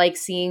 That's what I like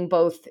seeing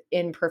both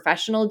in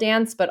professional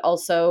dance, but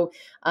also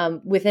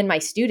within my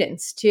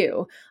students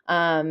too.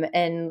 And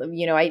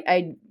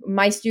I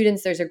my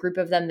students, there's a group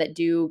of them that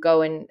do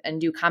go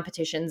and do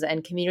competitions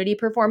and community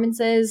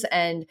performances,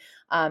 and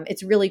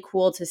it's really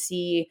cool to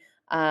see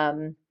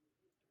the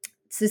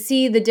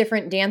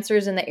different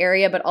dancers in the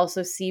area, but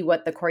also see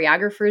what the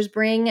choreographers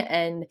bring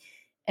and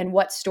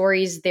what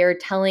stories they're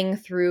telling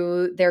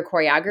through their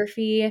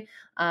choreography.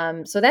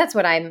 So that's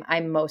what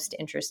I'm most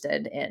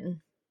interested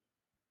in.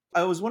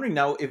 I was wondering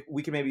now if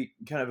we can maybe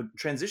kind of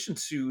transition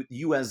to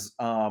you as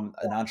an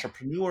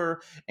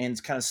entrepreneur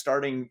and kind of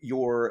starting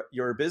your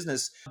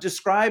business.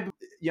 Describe,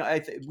 I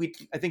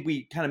think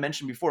we kind of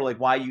mentioned before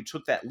like why you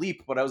took that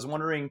leap, but I was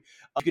wondering if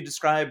you could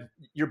describe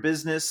your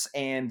business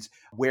and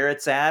where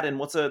it's at and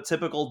what's a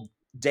typical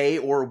day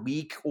or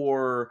week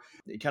or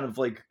kind of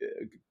like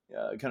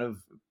kind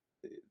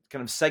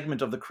of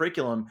segment of the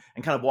curriculum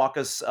and kind of walk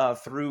us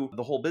through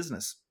the whole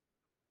business.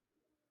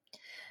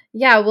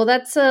 Yeah, well,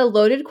 that's a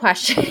loaded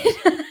question.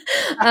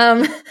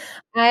 um,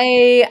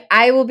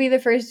 I will be the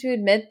first to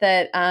admit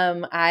that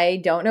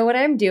I don't know what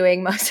I'm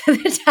doing most of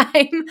the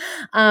time.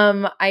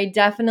 I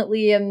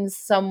definitely am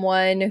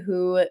someone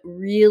who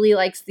really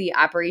likes the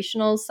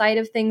operational side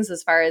of things,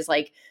 as far as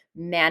like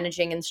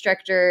managing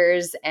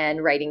instructors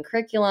and writing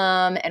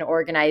curriculum and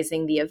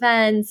organizing the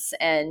events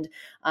and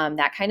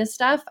that kind of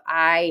stuff.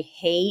 I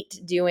hate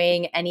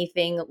doing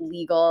anything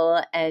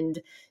legal and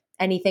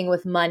anything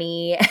with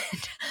money.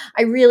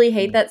 I really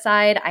hate that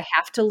side. I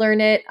have to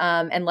learn it.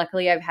 And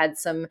luckily, I've had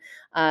some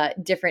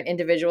different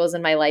individuals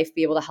in my life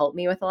be able to help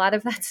me with a lot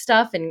of that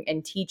stuff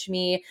and teach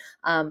me.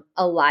 A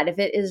lot of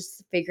it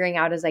is figuring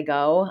out as I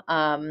go,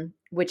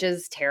 which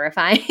is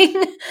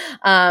terrifying.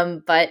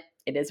 But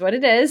it is what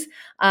it is.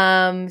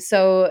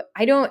 So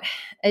I don't,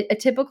 a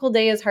typical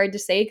day is hard to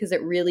say because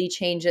it really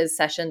changes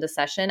session to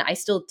session. I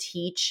still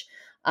teach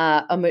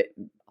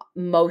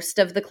most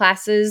of the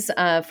classes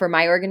for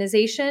my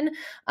organization.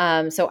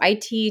 So I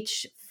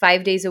teach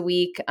 5 days a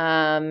week,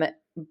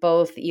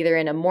 both either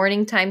in a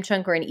morning time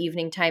chunk or an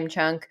evening time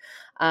chunk.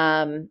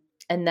 And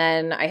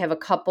then I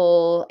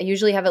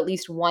usually have at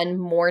least one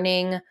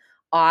morning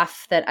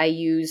off that I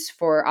use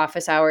for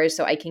office hours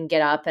so I can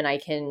get up and I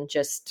can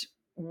just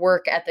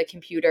work at the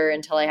computer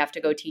until I have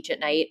to go teach at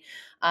night.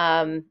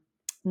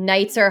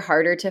 Nights are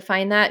harder to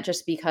find that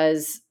just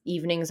because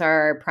evenings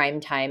are prime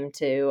time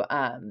to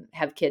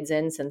have kids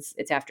in since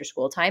it's after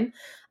school time.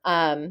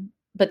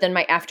 But then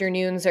my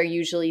afternoons are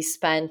usually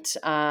spent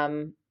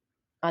on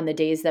the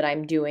days that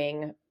I'm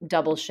doing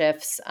double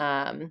shifts.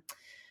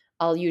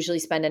 I'll usually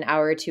spend an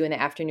hour or two in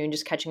the afternoon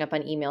just catching up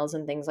on emails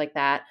and things like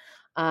that.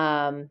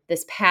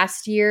 This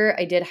past year,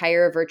 I did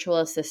hire a virtual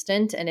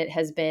assistant, and it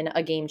has been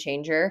a game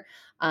changer.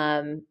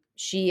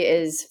 She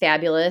is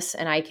fabulous,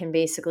 and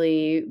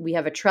we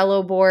have a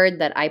Trello board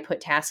that I put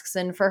tasks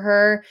in for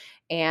her.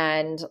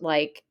 And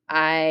like,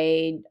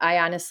 I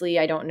honestly,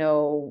 I don't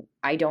know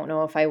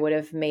if I would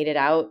have made it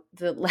out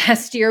the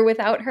last year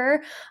without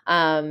her.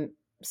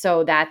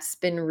 So that's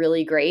been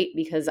really great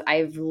because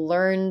I've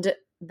learned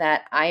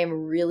that I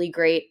am really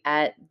great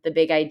at the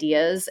big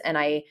ideas, and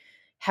I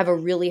have a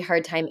really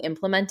hard time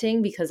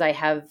implementing because I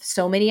have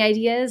so many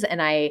ideas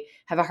and I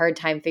have a hard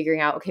time figuring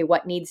out, okay,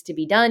 what needs to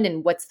be done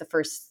and what's the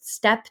first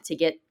step to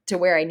get to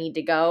where I need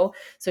to go.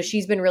 So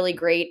she's been really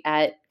great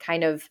at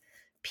kind of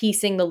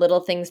piecing the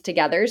little things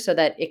together so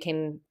that it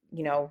can,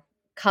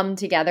 come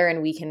together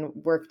and we can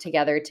work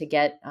together to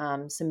get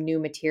some new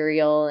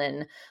material.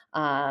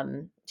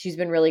 And she's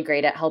been really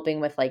great at helping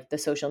with like the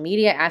social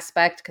media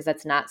aspect, because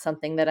that's not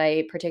something that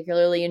I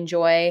particularly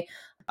enjoy.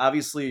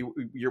 Obviously,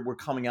 we're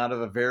coming out of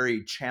a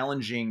very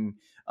challenging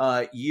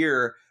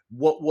year.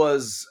 What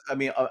was, I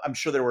mean, I'm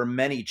sure there were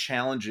many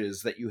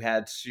challenges that you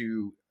had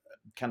to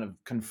kind of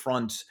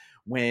confront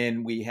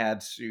when we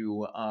had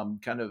to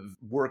kind of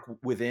work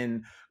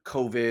within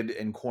COVID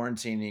and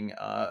quarantining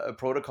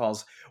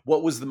protocols.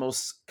 What was the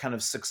most kind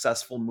of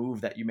successful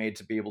move that you made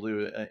to be able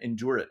to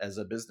endure it as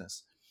a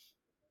business?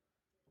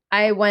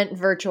 I went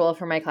virtual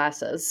for my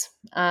classes.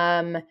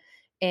 And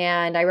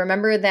I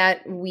remember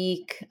that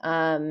week,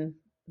 the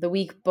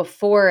week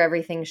before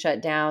everything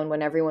shut down,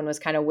 when everyone was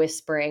kind of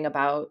whispering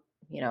about,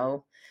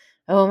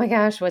 oh my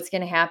gosh, what's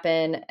going to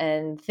happen?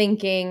 And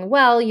thinking,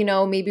 well,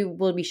 maybe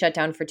we'll be shut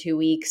down for 2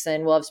 weeks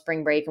and we'll have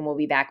spring break and we'll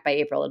be back by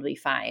April. It'll be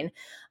fine.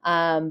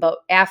 But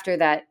after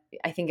that,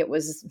 I think it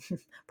was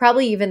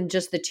probably even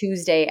just the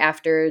Tuesday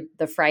after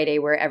the Friday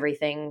where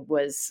everything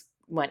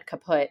went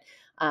kaput.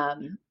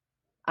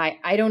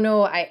 I don't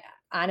know. I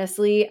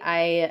honestly,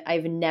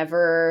 I've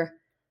never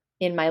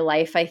in my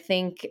life, I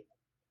think,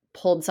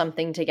 pulled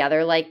something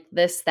together like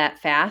this that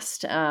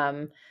fast.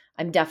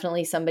 I'm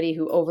definitely somebody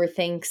who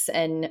overthinks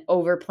and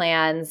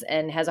overplans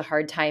and has a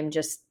hard time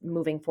just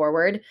moving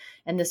forward.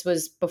 And this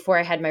was before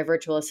I had my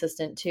virtual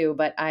assistant too.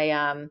 But I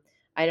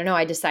don't know.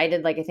 I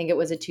decided, like, I think it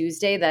was a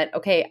Tuesday, that,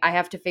 okay, I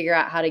have to figure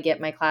out how to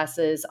get my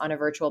classes on a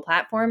virtual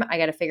platform. I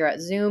got to figure out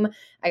Zoom.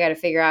 I got to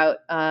figure out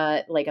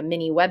like a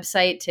mini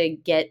website to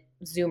get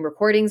Zoom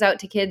recordings out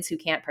to kids who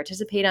can't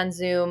participate on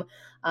Zoom.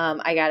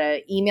 I got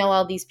to email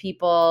all these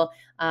people.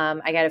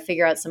 I got to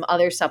figure out some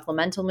other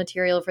supplemental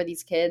material for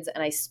these kids.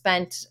 And I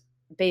spent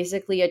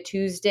basically a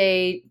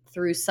Tuesday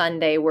through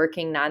Sunday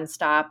working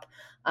nonstop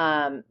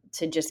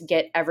to just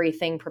get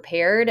everything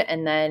prepared.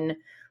 And then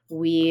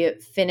we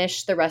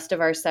finished the rest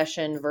of our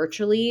session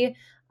virtually.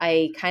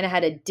 I kind of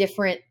had a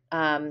different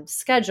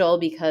schedule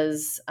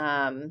because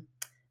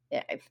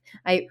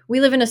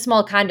we live in a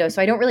small condo,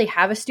 so I don't really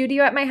have a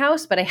studio at my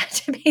house, but I had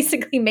to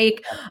basically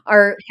make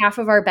our half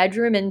of our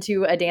bedroom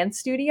into a dance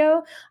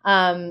studio.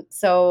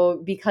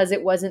 So because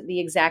it wasn't the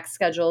exact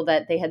schedule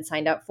that they had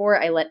signed up for,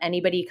 I let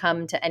anybody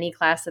come to any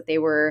class that they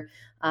were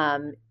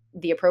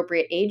the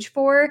appropriate age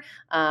for.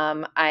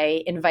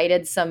 I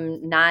invited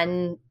some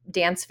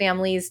non-dance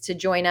families to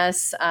join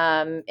us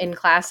in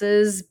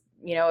classes,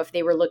 if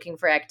they were looking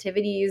for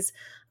activities.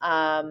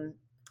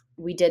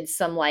 We did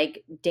some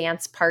like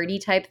dance party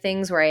type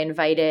things where I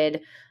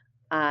invited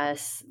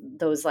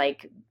those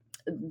like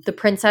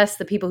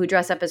the people who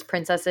dress up as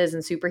princesses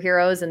and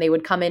superheroes, and they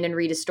would come in and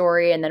read a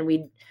story, and then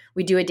we'd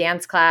do a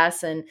dance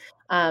class. And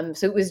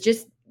so it was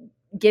just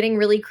getting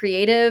really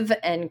creative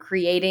and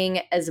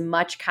creating as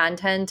much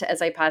content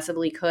as I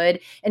possibly could.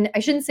 And I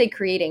shouldn't say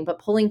creating, but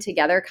pulling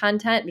together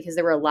content, because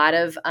there were a lot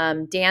of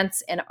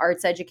dance and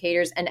arts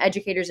educators and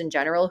educators in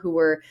general who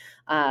were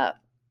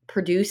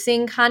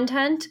producing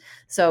content.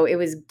 So it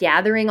was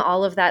gathering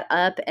all of that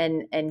up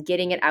and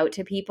getting it out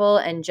to people,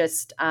 and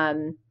just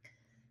and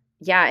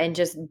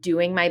just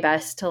doing my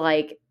best to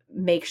like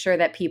make sure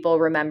that people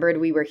remembered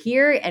we were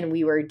here and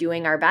we were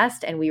doing our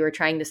best and we were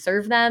trying to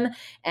serve them.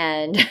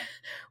 And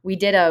we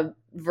did a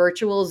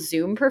virtual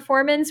Zoom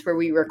performance where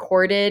we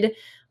recorded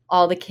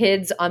all the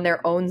kids on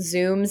their own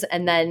Zooms,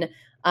 and then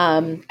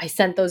I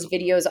sent those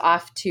videos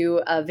off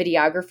to a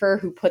videographer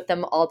who put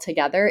them all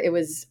together. It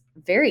was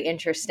very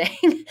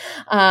interesting.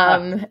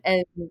 And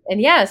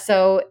yeah,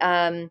 so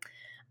I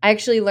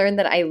actually learned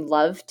that I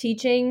love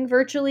teaching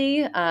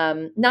virtually,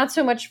 not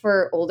so much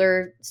for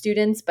older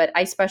students, but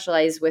I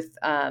specialize with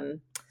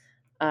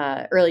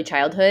early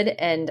childhood.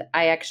 And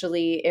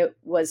it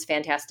was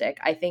fantastic.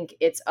 I think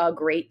it's a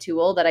great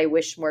tool that I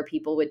wish more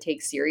people would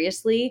take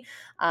seriously,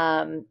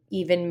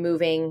 even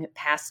moving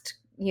past,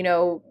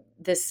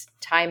 this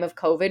time of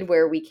COVID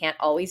where we can't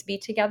always be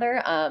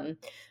together.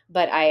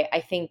 But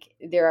I think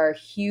there are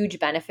huge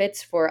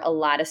benefits for a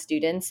lot of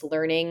students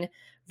learning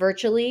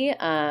virtually.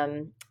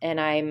 And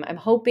I'm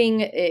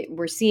hoping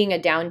we're seeing a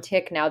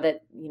downtick now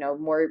that,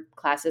 more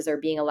classes are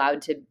being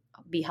allowed to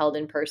be held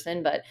in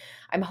person, but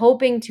I'm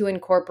hoping to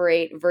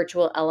incorporate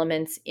virtual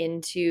elements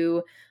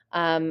into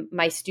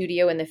my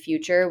studio in the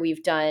future. We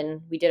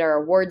did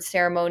our awards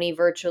ceremony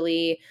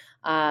virtually.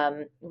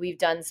 We've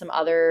done some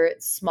other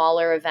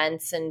smaller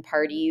events and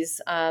parties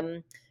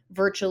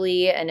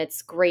virtually, and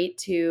it's great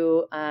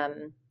to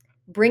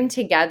bring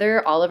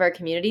together all of our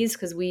communities,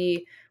 because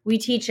we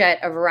teach at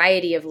a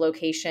variety of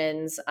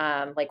locations,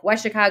 like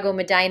West Chicago,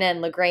 Medina,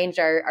 and LaGrange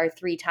are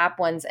three top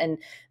ones. And,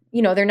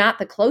 they're not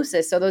the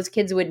closest. So those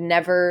kids would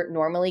never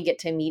normally get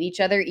to meet each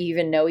other,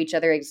 even know each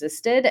other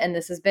existed. And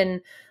this has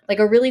been like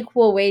a really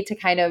cool way to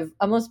kind of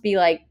almost be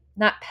like,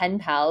 not pen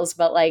pals,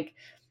 but like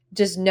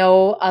just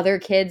know other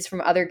kids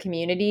from other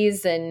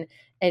communities. And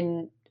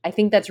I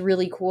think that's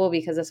really cool,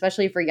 because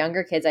especially for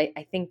younger kids,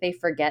 I think they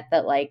forget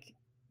that like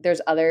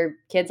there's other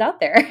kids out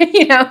there,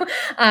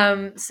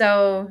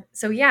 so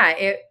yeah,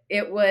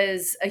 it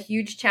was a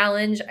huge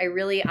challenge. I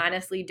really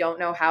honestly don't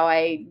know how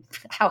I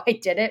how I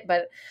did it,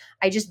 but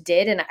I just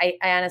did. And I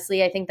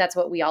honestly, I think that's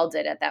what we all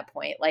did at that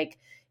point. Like,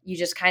 you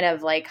just kind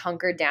of like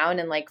hunkered down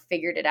and like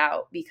figured it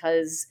out,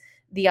 because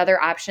the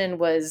other option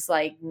was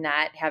like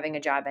not having a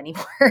job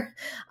anymore.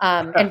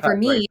 And for Right.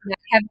 me,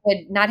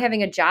 not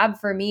having a job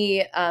for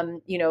me,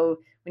 when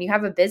you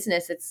have a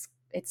business,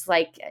 it's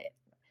like,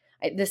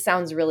 this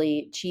sounds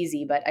really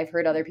cheesy, but I've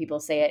heard other people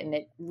say it, and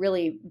it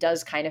really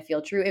does kind of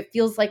feel true. It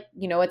feels like,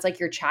 it's like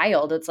your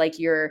child. It's like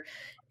your,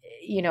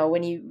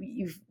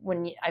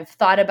 when I've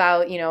thought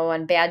about,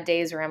 on bad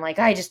days where I'm like,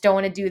 I just don't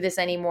want to do this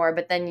anymore.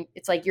 But then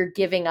it's like you're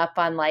giving up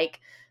on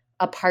like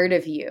a part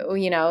of you,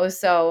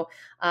 So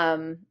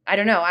I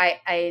don't know.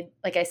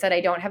 Like I said, I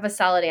don't have a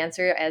solid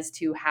answer as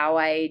to how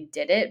I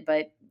did it,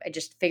 but I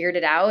just figured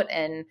it out.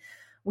 And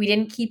we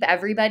didn't keep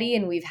everybody,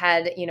 and we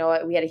had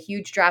a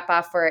huge drop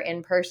off for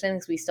in person,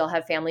 because we still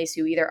have families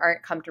who either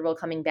aren't comfortable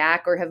coming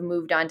back or have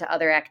moved on to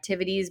other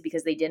activities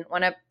because they didn't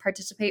want to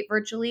participate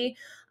virtually.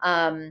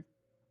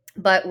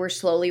 But we're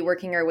slowly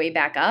working our way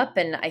back up,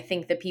 and I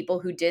think the people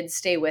who did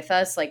stay with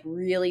us like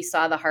really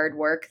saw the hard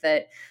work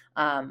that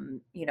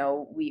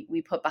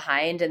we put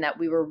behind, and that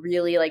we were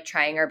really like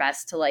trying our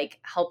best to like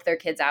help their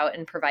kids out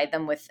and provide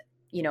them with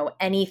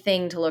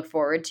anything to look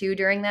forward to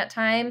during that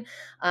time.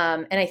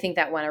 And I think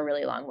that went a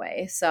really long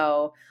way.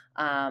 So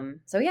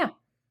yeah. I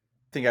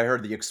think I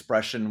heard the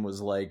expression was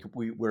like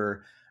we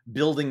were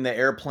building the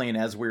airplane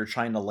as we were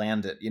trying to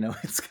land it.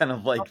 It's kind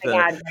of Oh like my the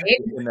God,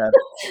 in that.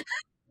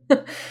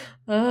 right?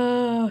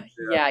 Oh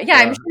yeah, yeah.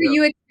 I'm Yeah, sure yeah.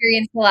 you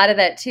experienced a lot of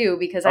that too,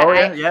 because Oh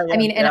yeah, yeah, I yeah,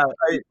 mean, and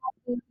yeah.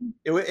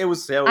 It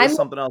was I'm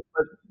something else,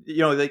 but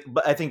like,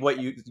 but I think what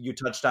you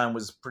touched on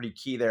was pretty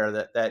key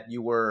there. That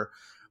you were,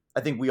 I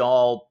think we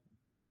all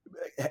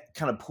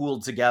kind of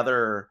pooled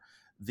together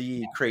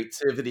the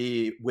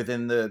creativity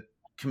within the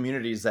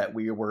communities that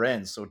we were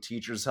in. So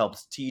teachers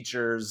helped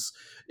teachers,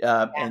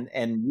 yeah,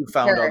 and you sure,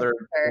 found other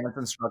sure. dance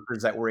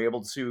instructors that were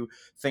able to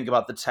think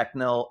about the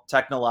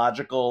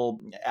technological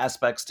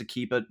aspects to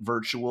keep it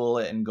virtual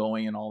and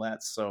going and all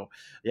that. So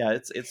yeah,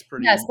 it's Yes,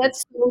 pretty.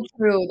 that's so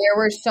true. There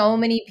were so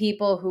many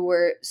people who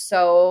were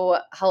so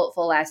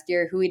helpful last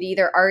year who had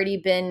either already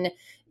been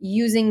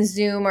using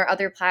Zoom or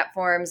other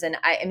platforms. And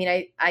I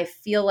mean, I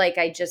feel like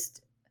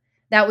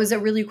that was a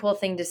really cool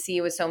thing to see,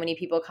 with so many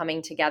people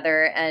coming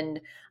together and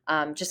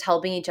just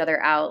helping each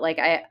other out. Like,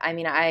 I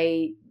mean,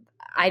 I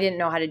didn't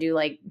know how to do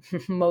like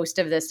most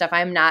of this stuff.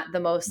 I'm not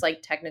the most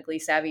like technically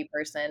savvy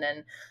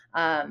person.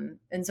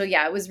 And so,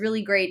 yeah, it was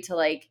really great to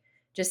like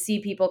just see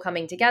people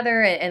coming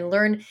together and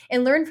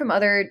learn from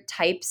other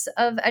types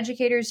of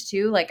educators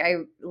too. Like,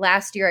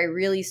 last year I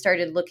really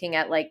started looking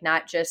at like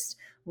not just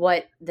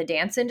what the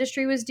dance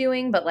industry was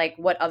doing, but like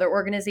what other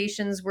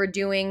organizations were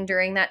doing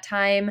during that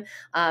time,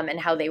 and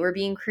how they were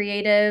being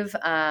creative,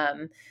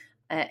 and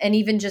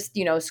even just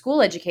school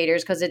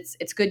educators, because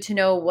it's good to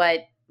know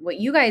what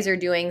you guys are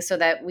doing, so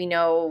that we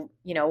know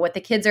what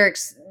the kids are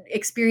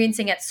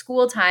experiencing at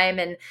school time,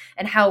 and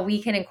how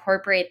we can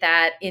incorporate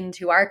that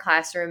into our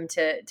classroom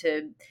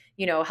to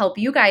help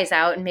you guys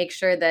out and make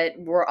sure that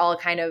we're all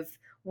kind of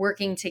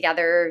working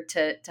together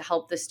to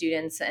help the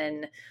students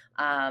and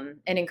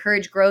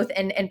encourage growth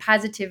and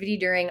positivity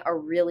during a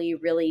really,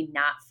 really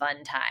not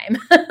fun time.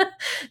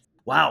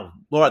 Wow,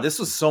 Laura, this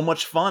was so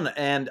much fun.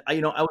 And I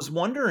was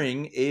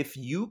wondering if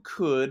you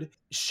could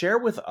share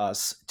with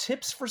us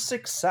tips for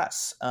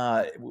success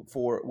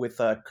for with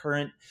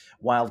current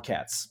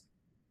Wildcats.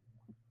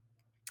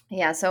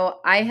 Yeah,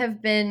 so I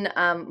have been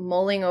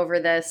mulling over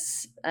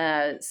this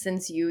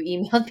since you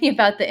emailed me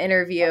about the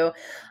interview.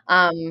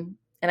 And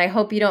I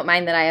hope you don't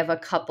mind that I have a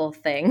couple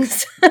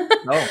things.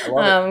 No, I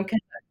love it. 'Cause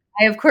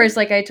I, of course,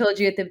 like I told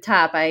you at the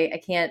top,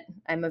 I can't,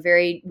 I'm a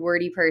very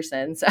wordy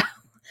person. So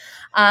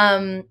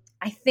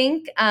I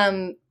think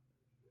the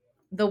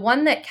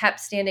one that kept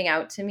standing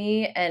out to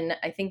me, and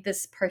I think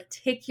this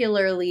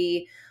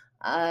particularly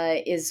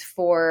is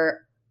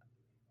for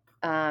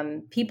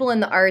people in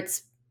the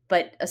arts,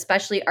 but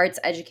especially arts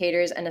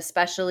educators and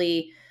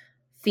especially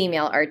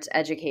female arts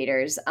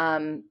educators,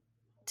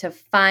 to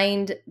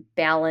find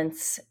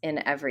balance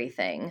in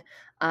everything.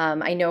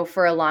 I know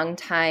for a long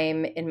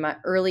time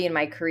early in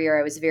my career,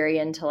 I was very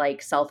into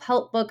like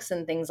self-help books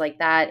and things like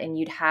that. And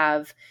you'd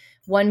have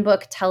one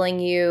book telling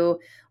you,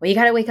 well, you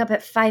got to wake up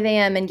at 5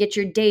 a.m. and get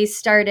your day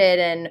started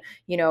and,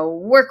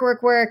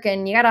 work,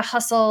 and you got to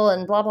hustle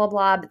and blah, blah,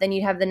 blah. But then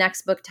you'd have the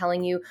next book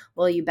telling you,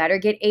 well, you better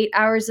get 8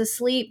 hours of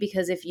sleep,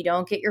 because if you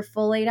don't get your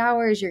full 8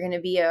 hours, you're going to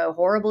be a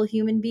horrible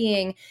human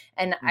being.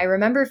 And I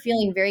remember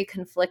feeling very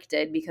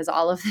conflicted, because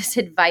all of this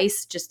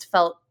advice just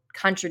felt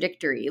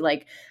contradictory.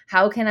 Like,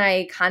 how can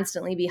I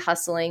constantly be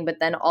hustling but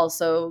then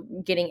also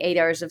getting 8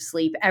 hours of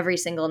sleep every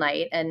single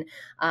night? And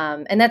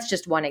that's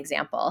just one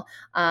example.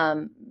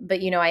 But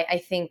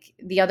I think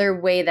the other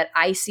way that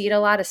I see it a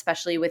lot,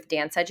 especially with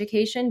dance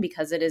education,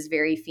 because it is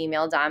very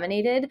female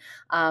dominated,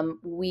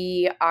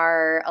 we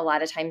are a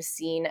lot of times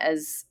seen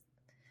as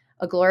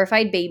a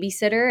glorified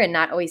babysitter and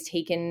not always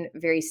taken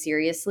very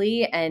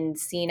seriously and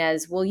seen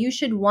as, well, you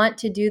should want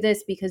to do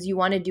this because you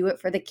want to do it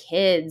for the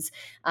kids,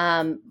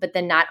 but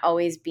then not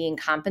always being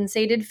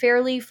compensated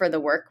fairly for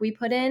the work we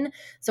put in.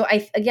 So I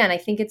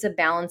think it's a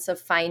balance of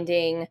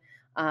finding,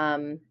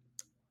 doing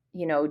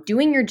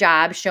your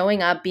job,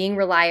 showing up, being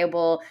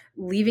reliable,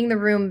 leaving the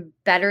room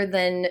better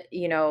than,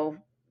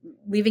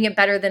 leaving it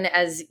better than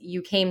as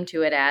you came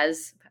to it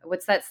as.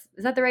 What's that?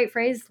 Is that the right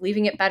phrase?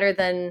 Leaving it better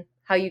than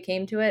how you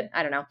came to it?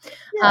 I don't know.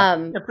 Yeah,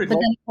 pretty But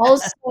cool. then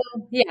also,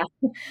 yeah.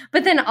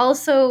 But then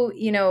also,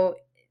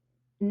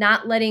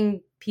 not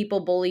letting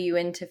people bully you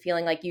into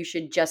feeling like you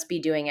should just be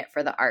doing it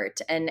for the art,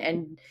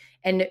 and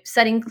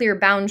setting clear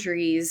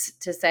boundaries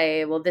to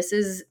say, well, this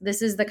is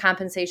the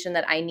compensation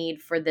that I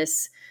need for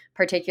this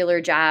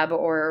particular job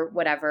or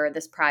whatever,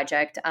 this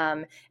project,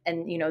 and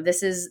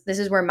this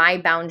is where my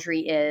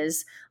boundary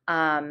is,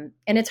 and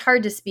it's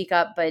hard to speak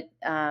up, but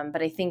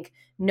I think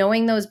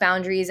knowing those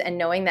boundaries and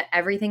knowing that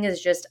everything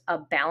is just a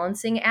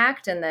balancing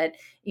act, and that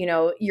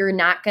you're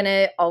not going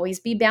to always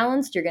be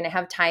balanced. You're going to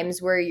have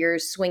times where you're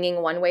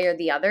swinging one way or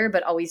the other,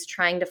 but always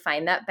trying to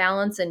find that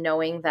balance and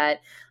knowing that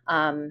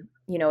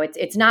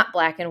it's not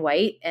black and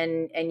white,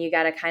 and you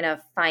got to kind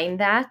of find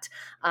that.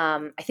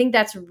 I think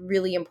that's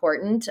really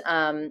important.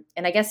 And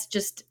I guess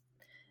just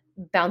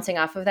bouncing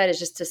off of that is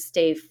just to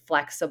stay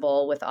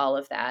flexible with all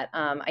of that.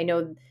 I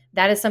know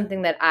that is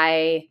something that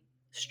I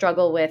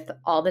struggle with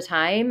all the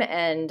time,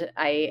 and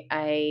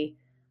I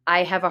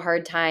have a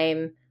hard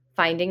time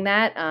finding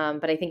that.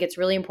 But I think it's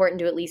really important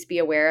to at least be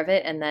aware of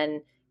it, and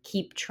then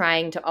keep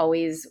trying to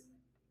always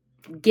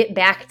get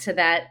back to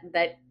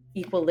that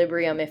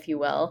equilibrium, if you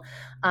will.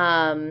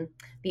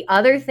 The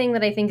other thing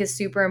that I think is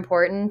super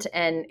important,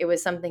 and it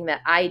was something that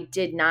I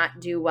did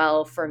not do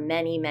well for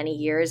many, many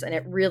years, and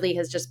it really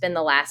has just been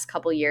the last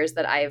couple years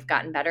that I've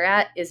gotten better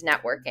at, is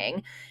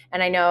networking.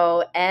 And I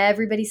know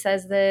everybody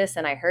says this,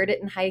 and I heard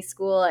it in high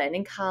school and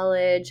in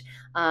college.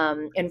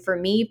 And for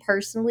me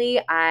personally,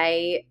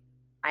 I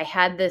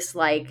had this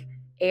like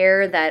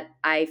air that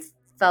I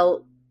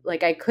felt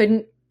like I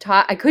couldn't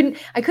talk. I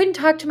couldn't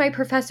talk to my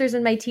professors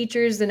and my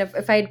teachers, and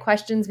if I had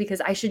questions, because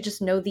I should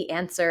just know the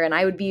answer, and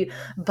I would be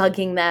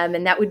bugging them,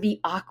 and that would be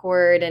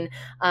awkward. And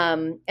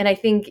I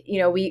think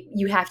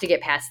you have to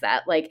get past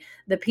that. Like,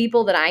 the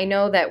people that I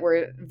know that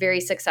were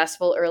very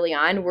successful early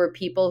on were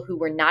people who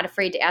were not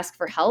afraid to ask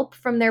for help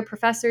from their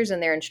professors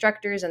and their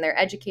instructors and their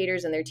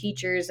educators and their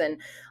teachers and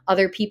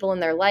other people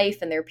in their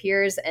life and their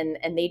peers, and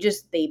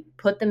they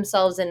put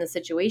themselves in the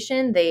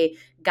situation. They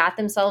got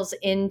themselves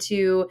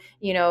into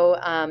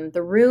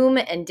the room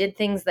and did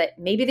things that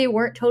maybe they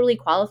weren't totally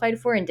qualified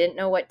for and didn't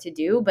know what to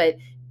do, but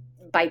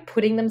by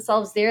putting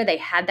themselves there, they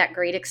had that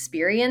great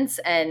experience,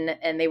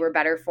 and they were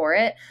better for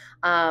it.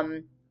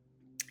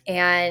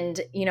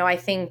 And I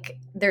think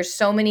there's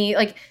so many,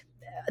 like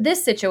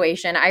this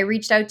situation, I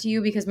reached out to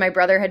you because my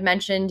brother had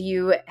mentioned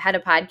you had a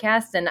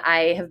podcast, and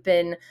I have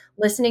been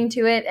listening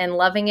to it and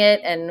loving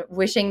it and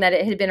wishing that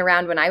it had been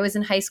around when I was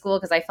in high school,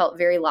 because I felt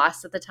very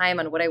lost at the time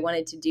on what I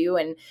wanted to do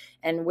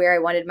and where I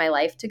wanted my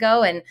life to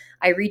go. And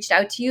I reached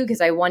out to you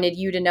because I wanted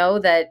you to know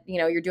that,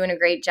 you're doing a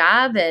great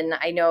job. And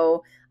I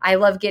know I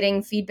love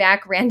getting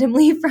feedback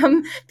randomly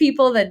from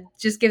people that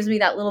just gives me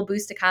that little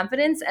boost of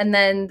confidence. And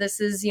then this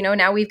is,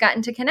 now we've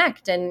gotten to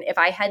connect. And if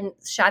I hadn't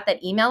shot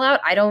that email out,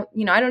 I don't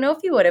know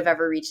if you would have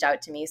ever reached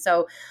out to me.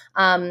 So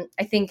I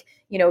think,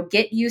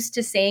 get used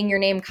to saying your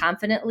name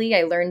confidently.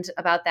 I learned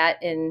about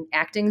that in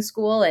acting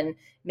school, and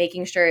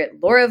making sure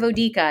Laura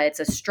Vodica, it's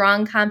a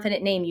strong,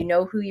 confident name. You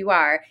know who you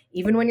are,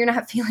 even when you're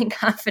not feeling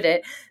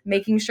confident.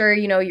 Making sure,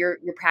 you're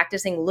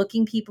practicing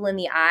looking people in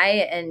the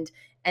eye,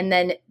 and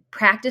then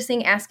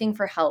practicing asking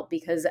for help,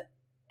 because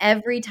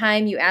every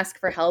time you ask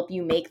for help,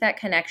 you make that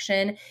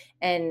connection.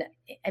 And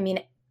I mean,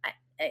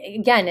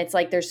 again, it's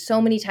like there's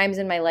so many times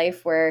in my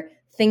life where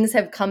things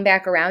have come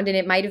back around, and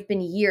it might have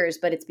been years,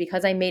 but it's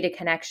because I made a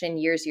connection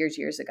years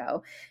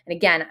ago. And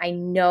again, I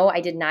know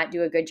I did not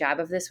do a good job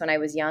of this when I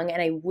was young,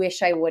 and I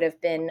wish I would have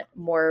been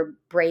more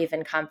brave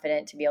and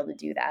confident to be able to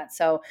do that.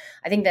 So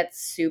I think that's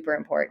super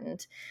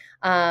important.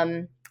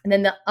 And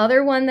then the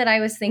other one that I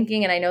was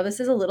thinking, and I know this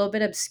is a little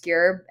bit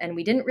obscure, and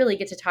we didn't really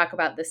get to talk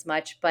about this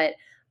much, but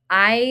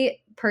I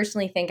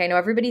personally think, I know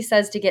everybody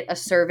says to get a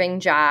serving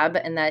job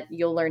and that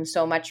you'll learn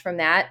so much from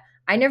that.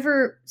 I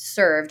never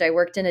served. I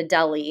worked in a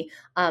deli,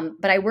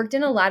 but I worked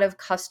in a lot of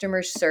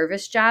customer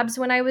service jobs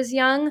when I was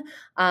young,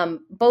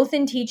 both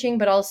in teaching,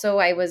 but also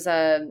I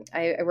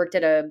worked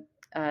at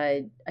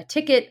a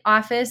ticket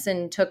office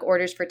and took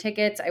orders for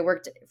tickets. I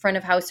worked front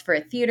of house for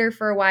a theater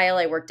for a while.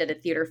 I worked at a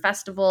theater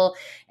festival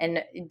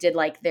and did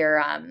like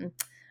their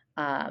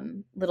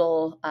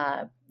little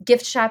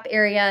gift shop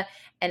area.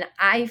 And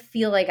I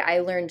feel like I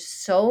learned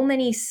so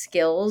many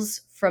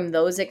skills from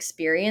those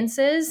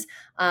experiences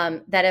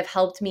that have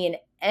helped me in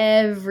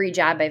every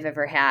job I've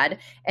ever had.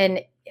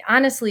 And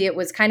honestly, it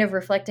was kind of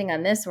reflecting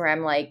on this where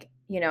I'm like,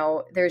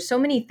 there's so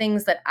many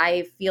things that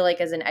I feel like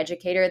as an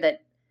educator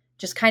that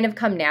just kind of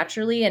come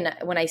naturally. And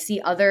when I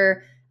see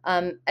other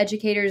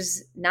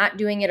educators not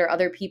doing it or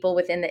other people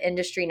within the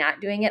industry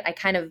not doing it,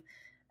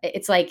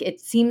 it's like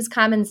it seems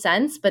common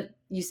sense, but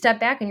you step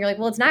back and you're like,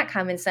 well, it's not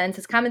common sense.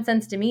 It's common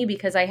sense to me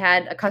because I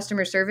had a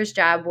customer service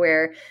job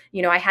where,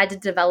 I had to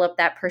develop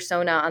that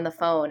persona on the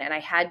phone, and I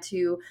had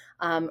to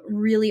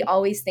really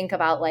always think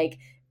about like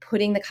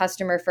putting the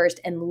customer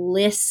first and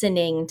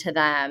listening to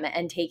them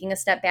and taking a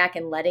step back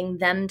and letting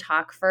them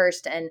talk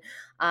first. And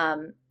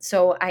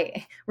so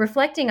I,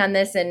 reflecting on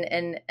this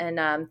and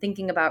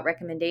thinking about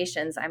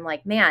recommendations, I'm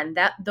like, man,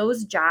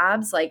 those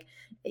jobs, like,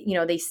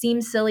 they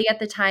seem silly at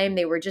the time.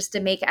 They were just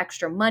to make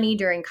extra money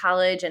during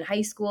college and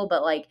high school,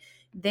 but like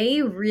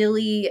they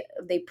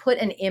put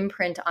an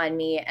imprint on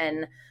me.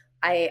 And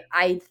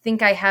I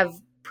think I have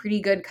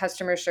pretty good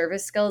customer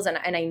service skills, and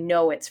I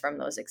know it's from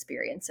those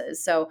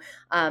experiences. So,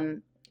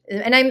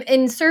 and I'm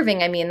in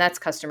serving, I mean, that's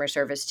customer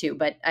service too,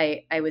 but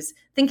I was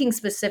thinking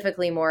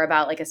specifically more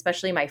about like,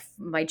 especially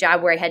my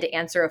job where I had to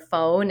answer a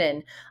phone,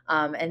 and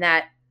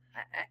that,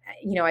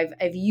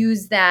 I've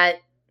used that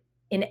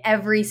in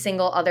every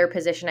single other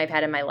position I've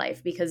had in my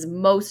life, because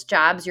most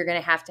jobs you're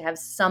going to have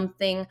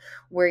something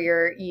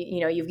where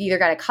you've either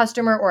got a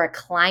customer or a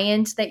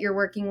client that you're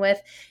working with,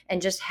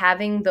 and just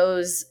having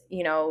those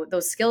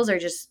skills are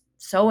just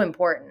so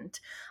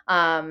important.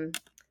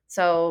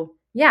 So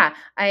yeah,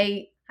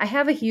 I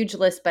have a huge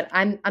list, but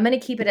I'm going to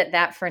keep it at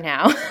that for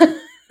now. For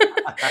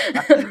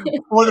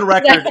the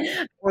record,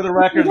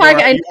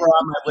 Laura, you were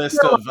on my list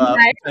of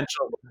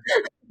potential.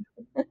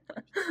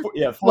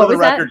 Yeah, for the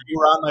record, you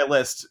were on my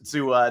list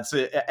to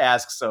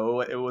ask.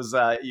 So it was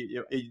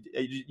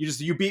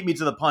you beat me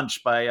to the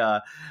punch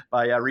by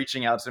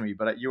reaching out to me,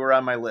 but you were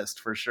on my list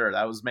for sure.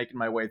 I was making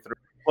my way through.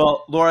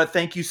 Well, Laura,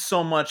 thank you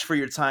so much for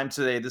your time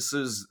today. This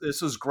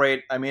was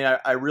great. I mean,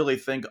 I really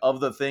think of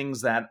the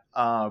things that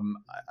I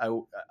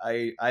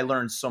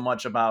learned so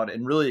much about,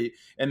 and really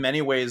in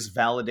many ways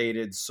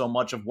validated so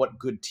much of what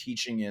good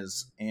teaching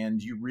is.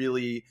 And you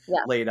really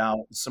laid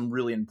out some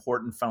really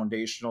important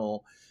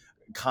foundational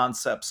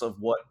concepts of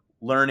what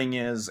learning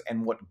is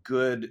and what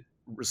good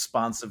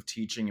responsive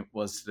teaching it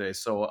was today.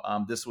 So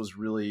this was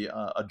really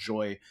a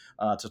joy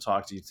to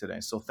talk to you today.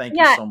 So thank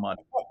you so much.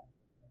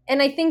 And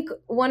I think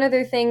one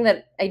other thing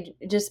that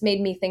just made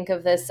me think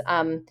of this,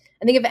 I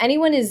think if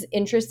anyone is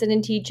interested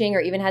in teaching or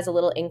even has a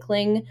little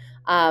inkling,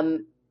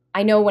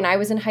 I know when I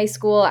was in high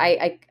school,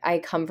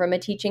 I come from a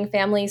teaching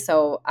family.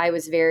 So I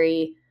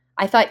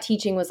thought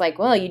teaching was like,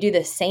 well, you do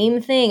the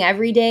same thing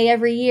every day,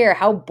 every year.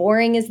 How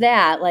boring is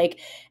that? Like,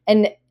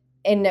 and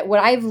what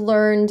I've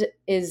learned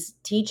is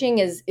teaching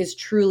is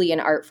truly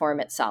an art form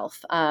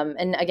itself.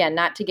 And again,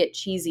 not to get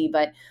cheesy,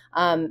 but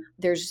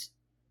there's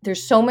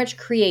so much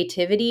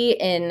creativity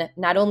in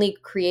not only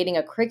creating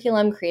a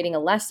curriculum, creating a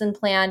lesson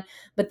plan,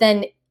 but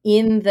then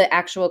in the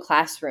actual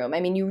classroom. I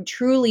mean, you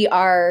truly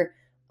are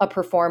a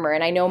performer.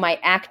 And I know my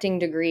acting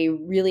degree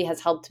really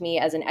has helped me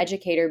as an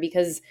educator,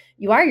 because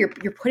you're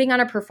putting on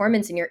a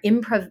performance, and you're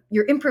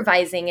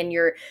improvising, and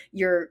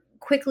you're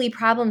quickly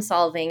problem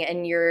solving,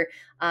 and you're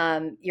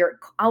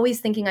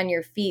always thinking on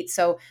your feet.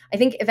 So I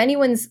think if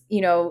anyone's,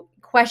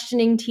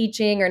 questioning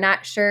teaching or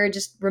not sure,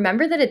 just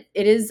remember that it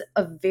is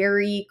a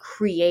very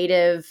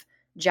creative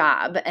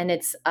job, and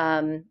it's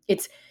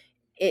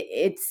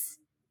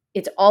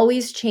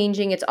always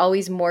changing, it's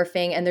always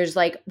morphing, and there's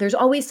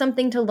always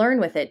something to learn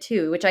with it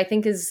too, which I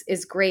think is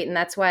great. And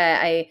that's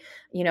why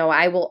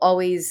I will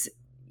always,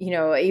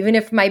 even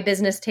if my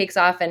business takes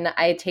off and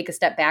I take a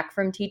step back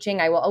from teaching,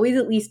 I will always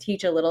at least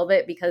teach a little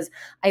bit, because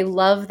I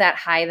love that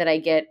high that I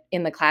get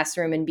in the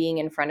classroom and being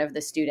in front of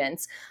the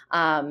students.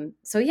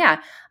 So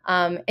yeah.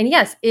 And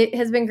yes, it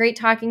has been great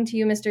talking to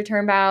you, Mr.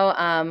 Turnbow.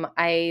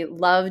 I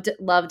loved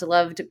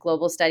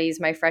global studies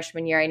my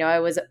freshman year. I know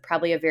I was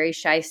probably a very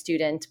shy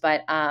student,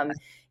 but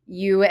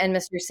you and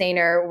Mr.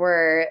 Sainer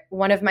were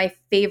one of my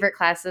favorite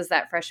classes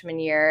that freshman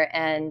year.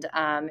 And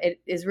it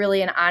is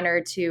really an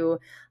honor to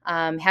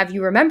have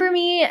you remember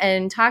me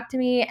and talk to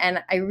me.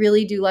 And I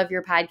really do love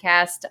your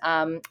podcast.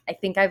 I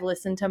think I've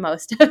listened to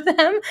most of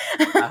them.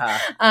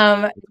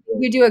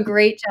 You do a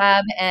great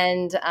job.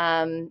 And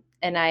I'm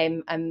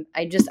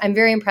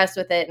very impressed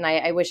with it. And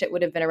I wish it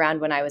would have been around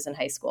when I was in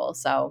high school.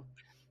 So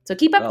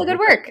keep up the good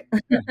work.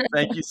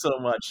 Thank you so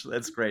much.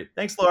 That's great.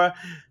 Thanks, Laura.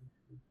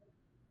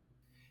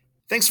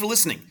 Thanks for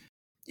listening.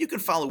 You can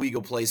follow We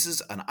Go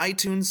Places on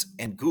iTunes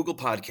and Google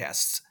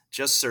Podcasts.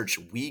 Just search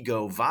We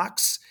Go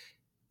Vox.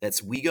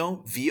 That's We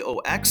Go,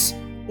 VOX,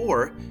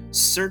 or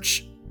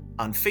search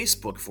on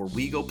Facebook for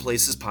We Go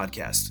Places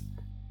Podcast.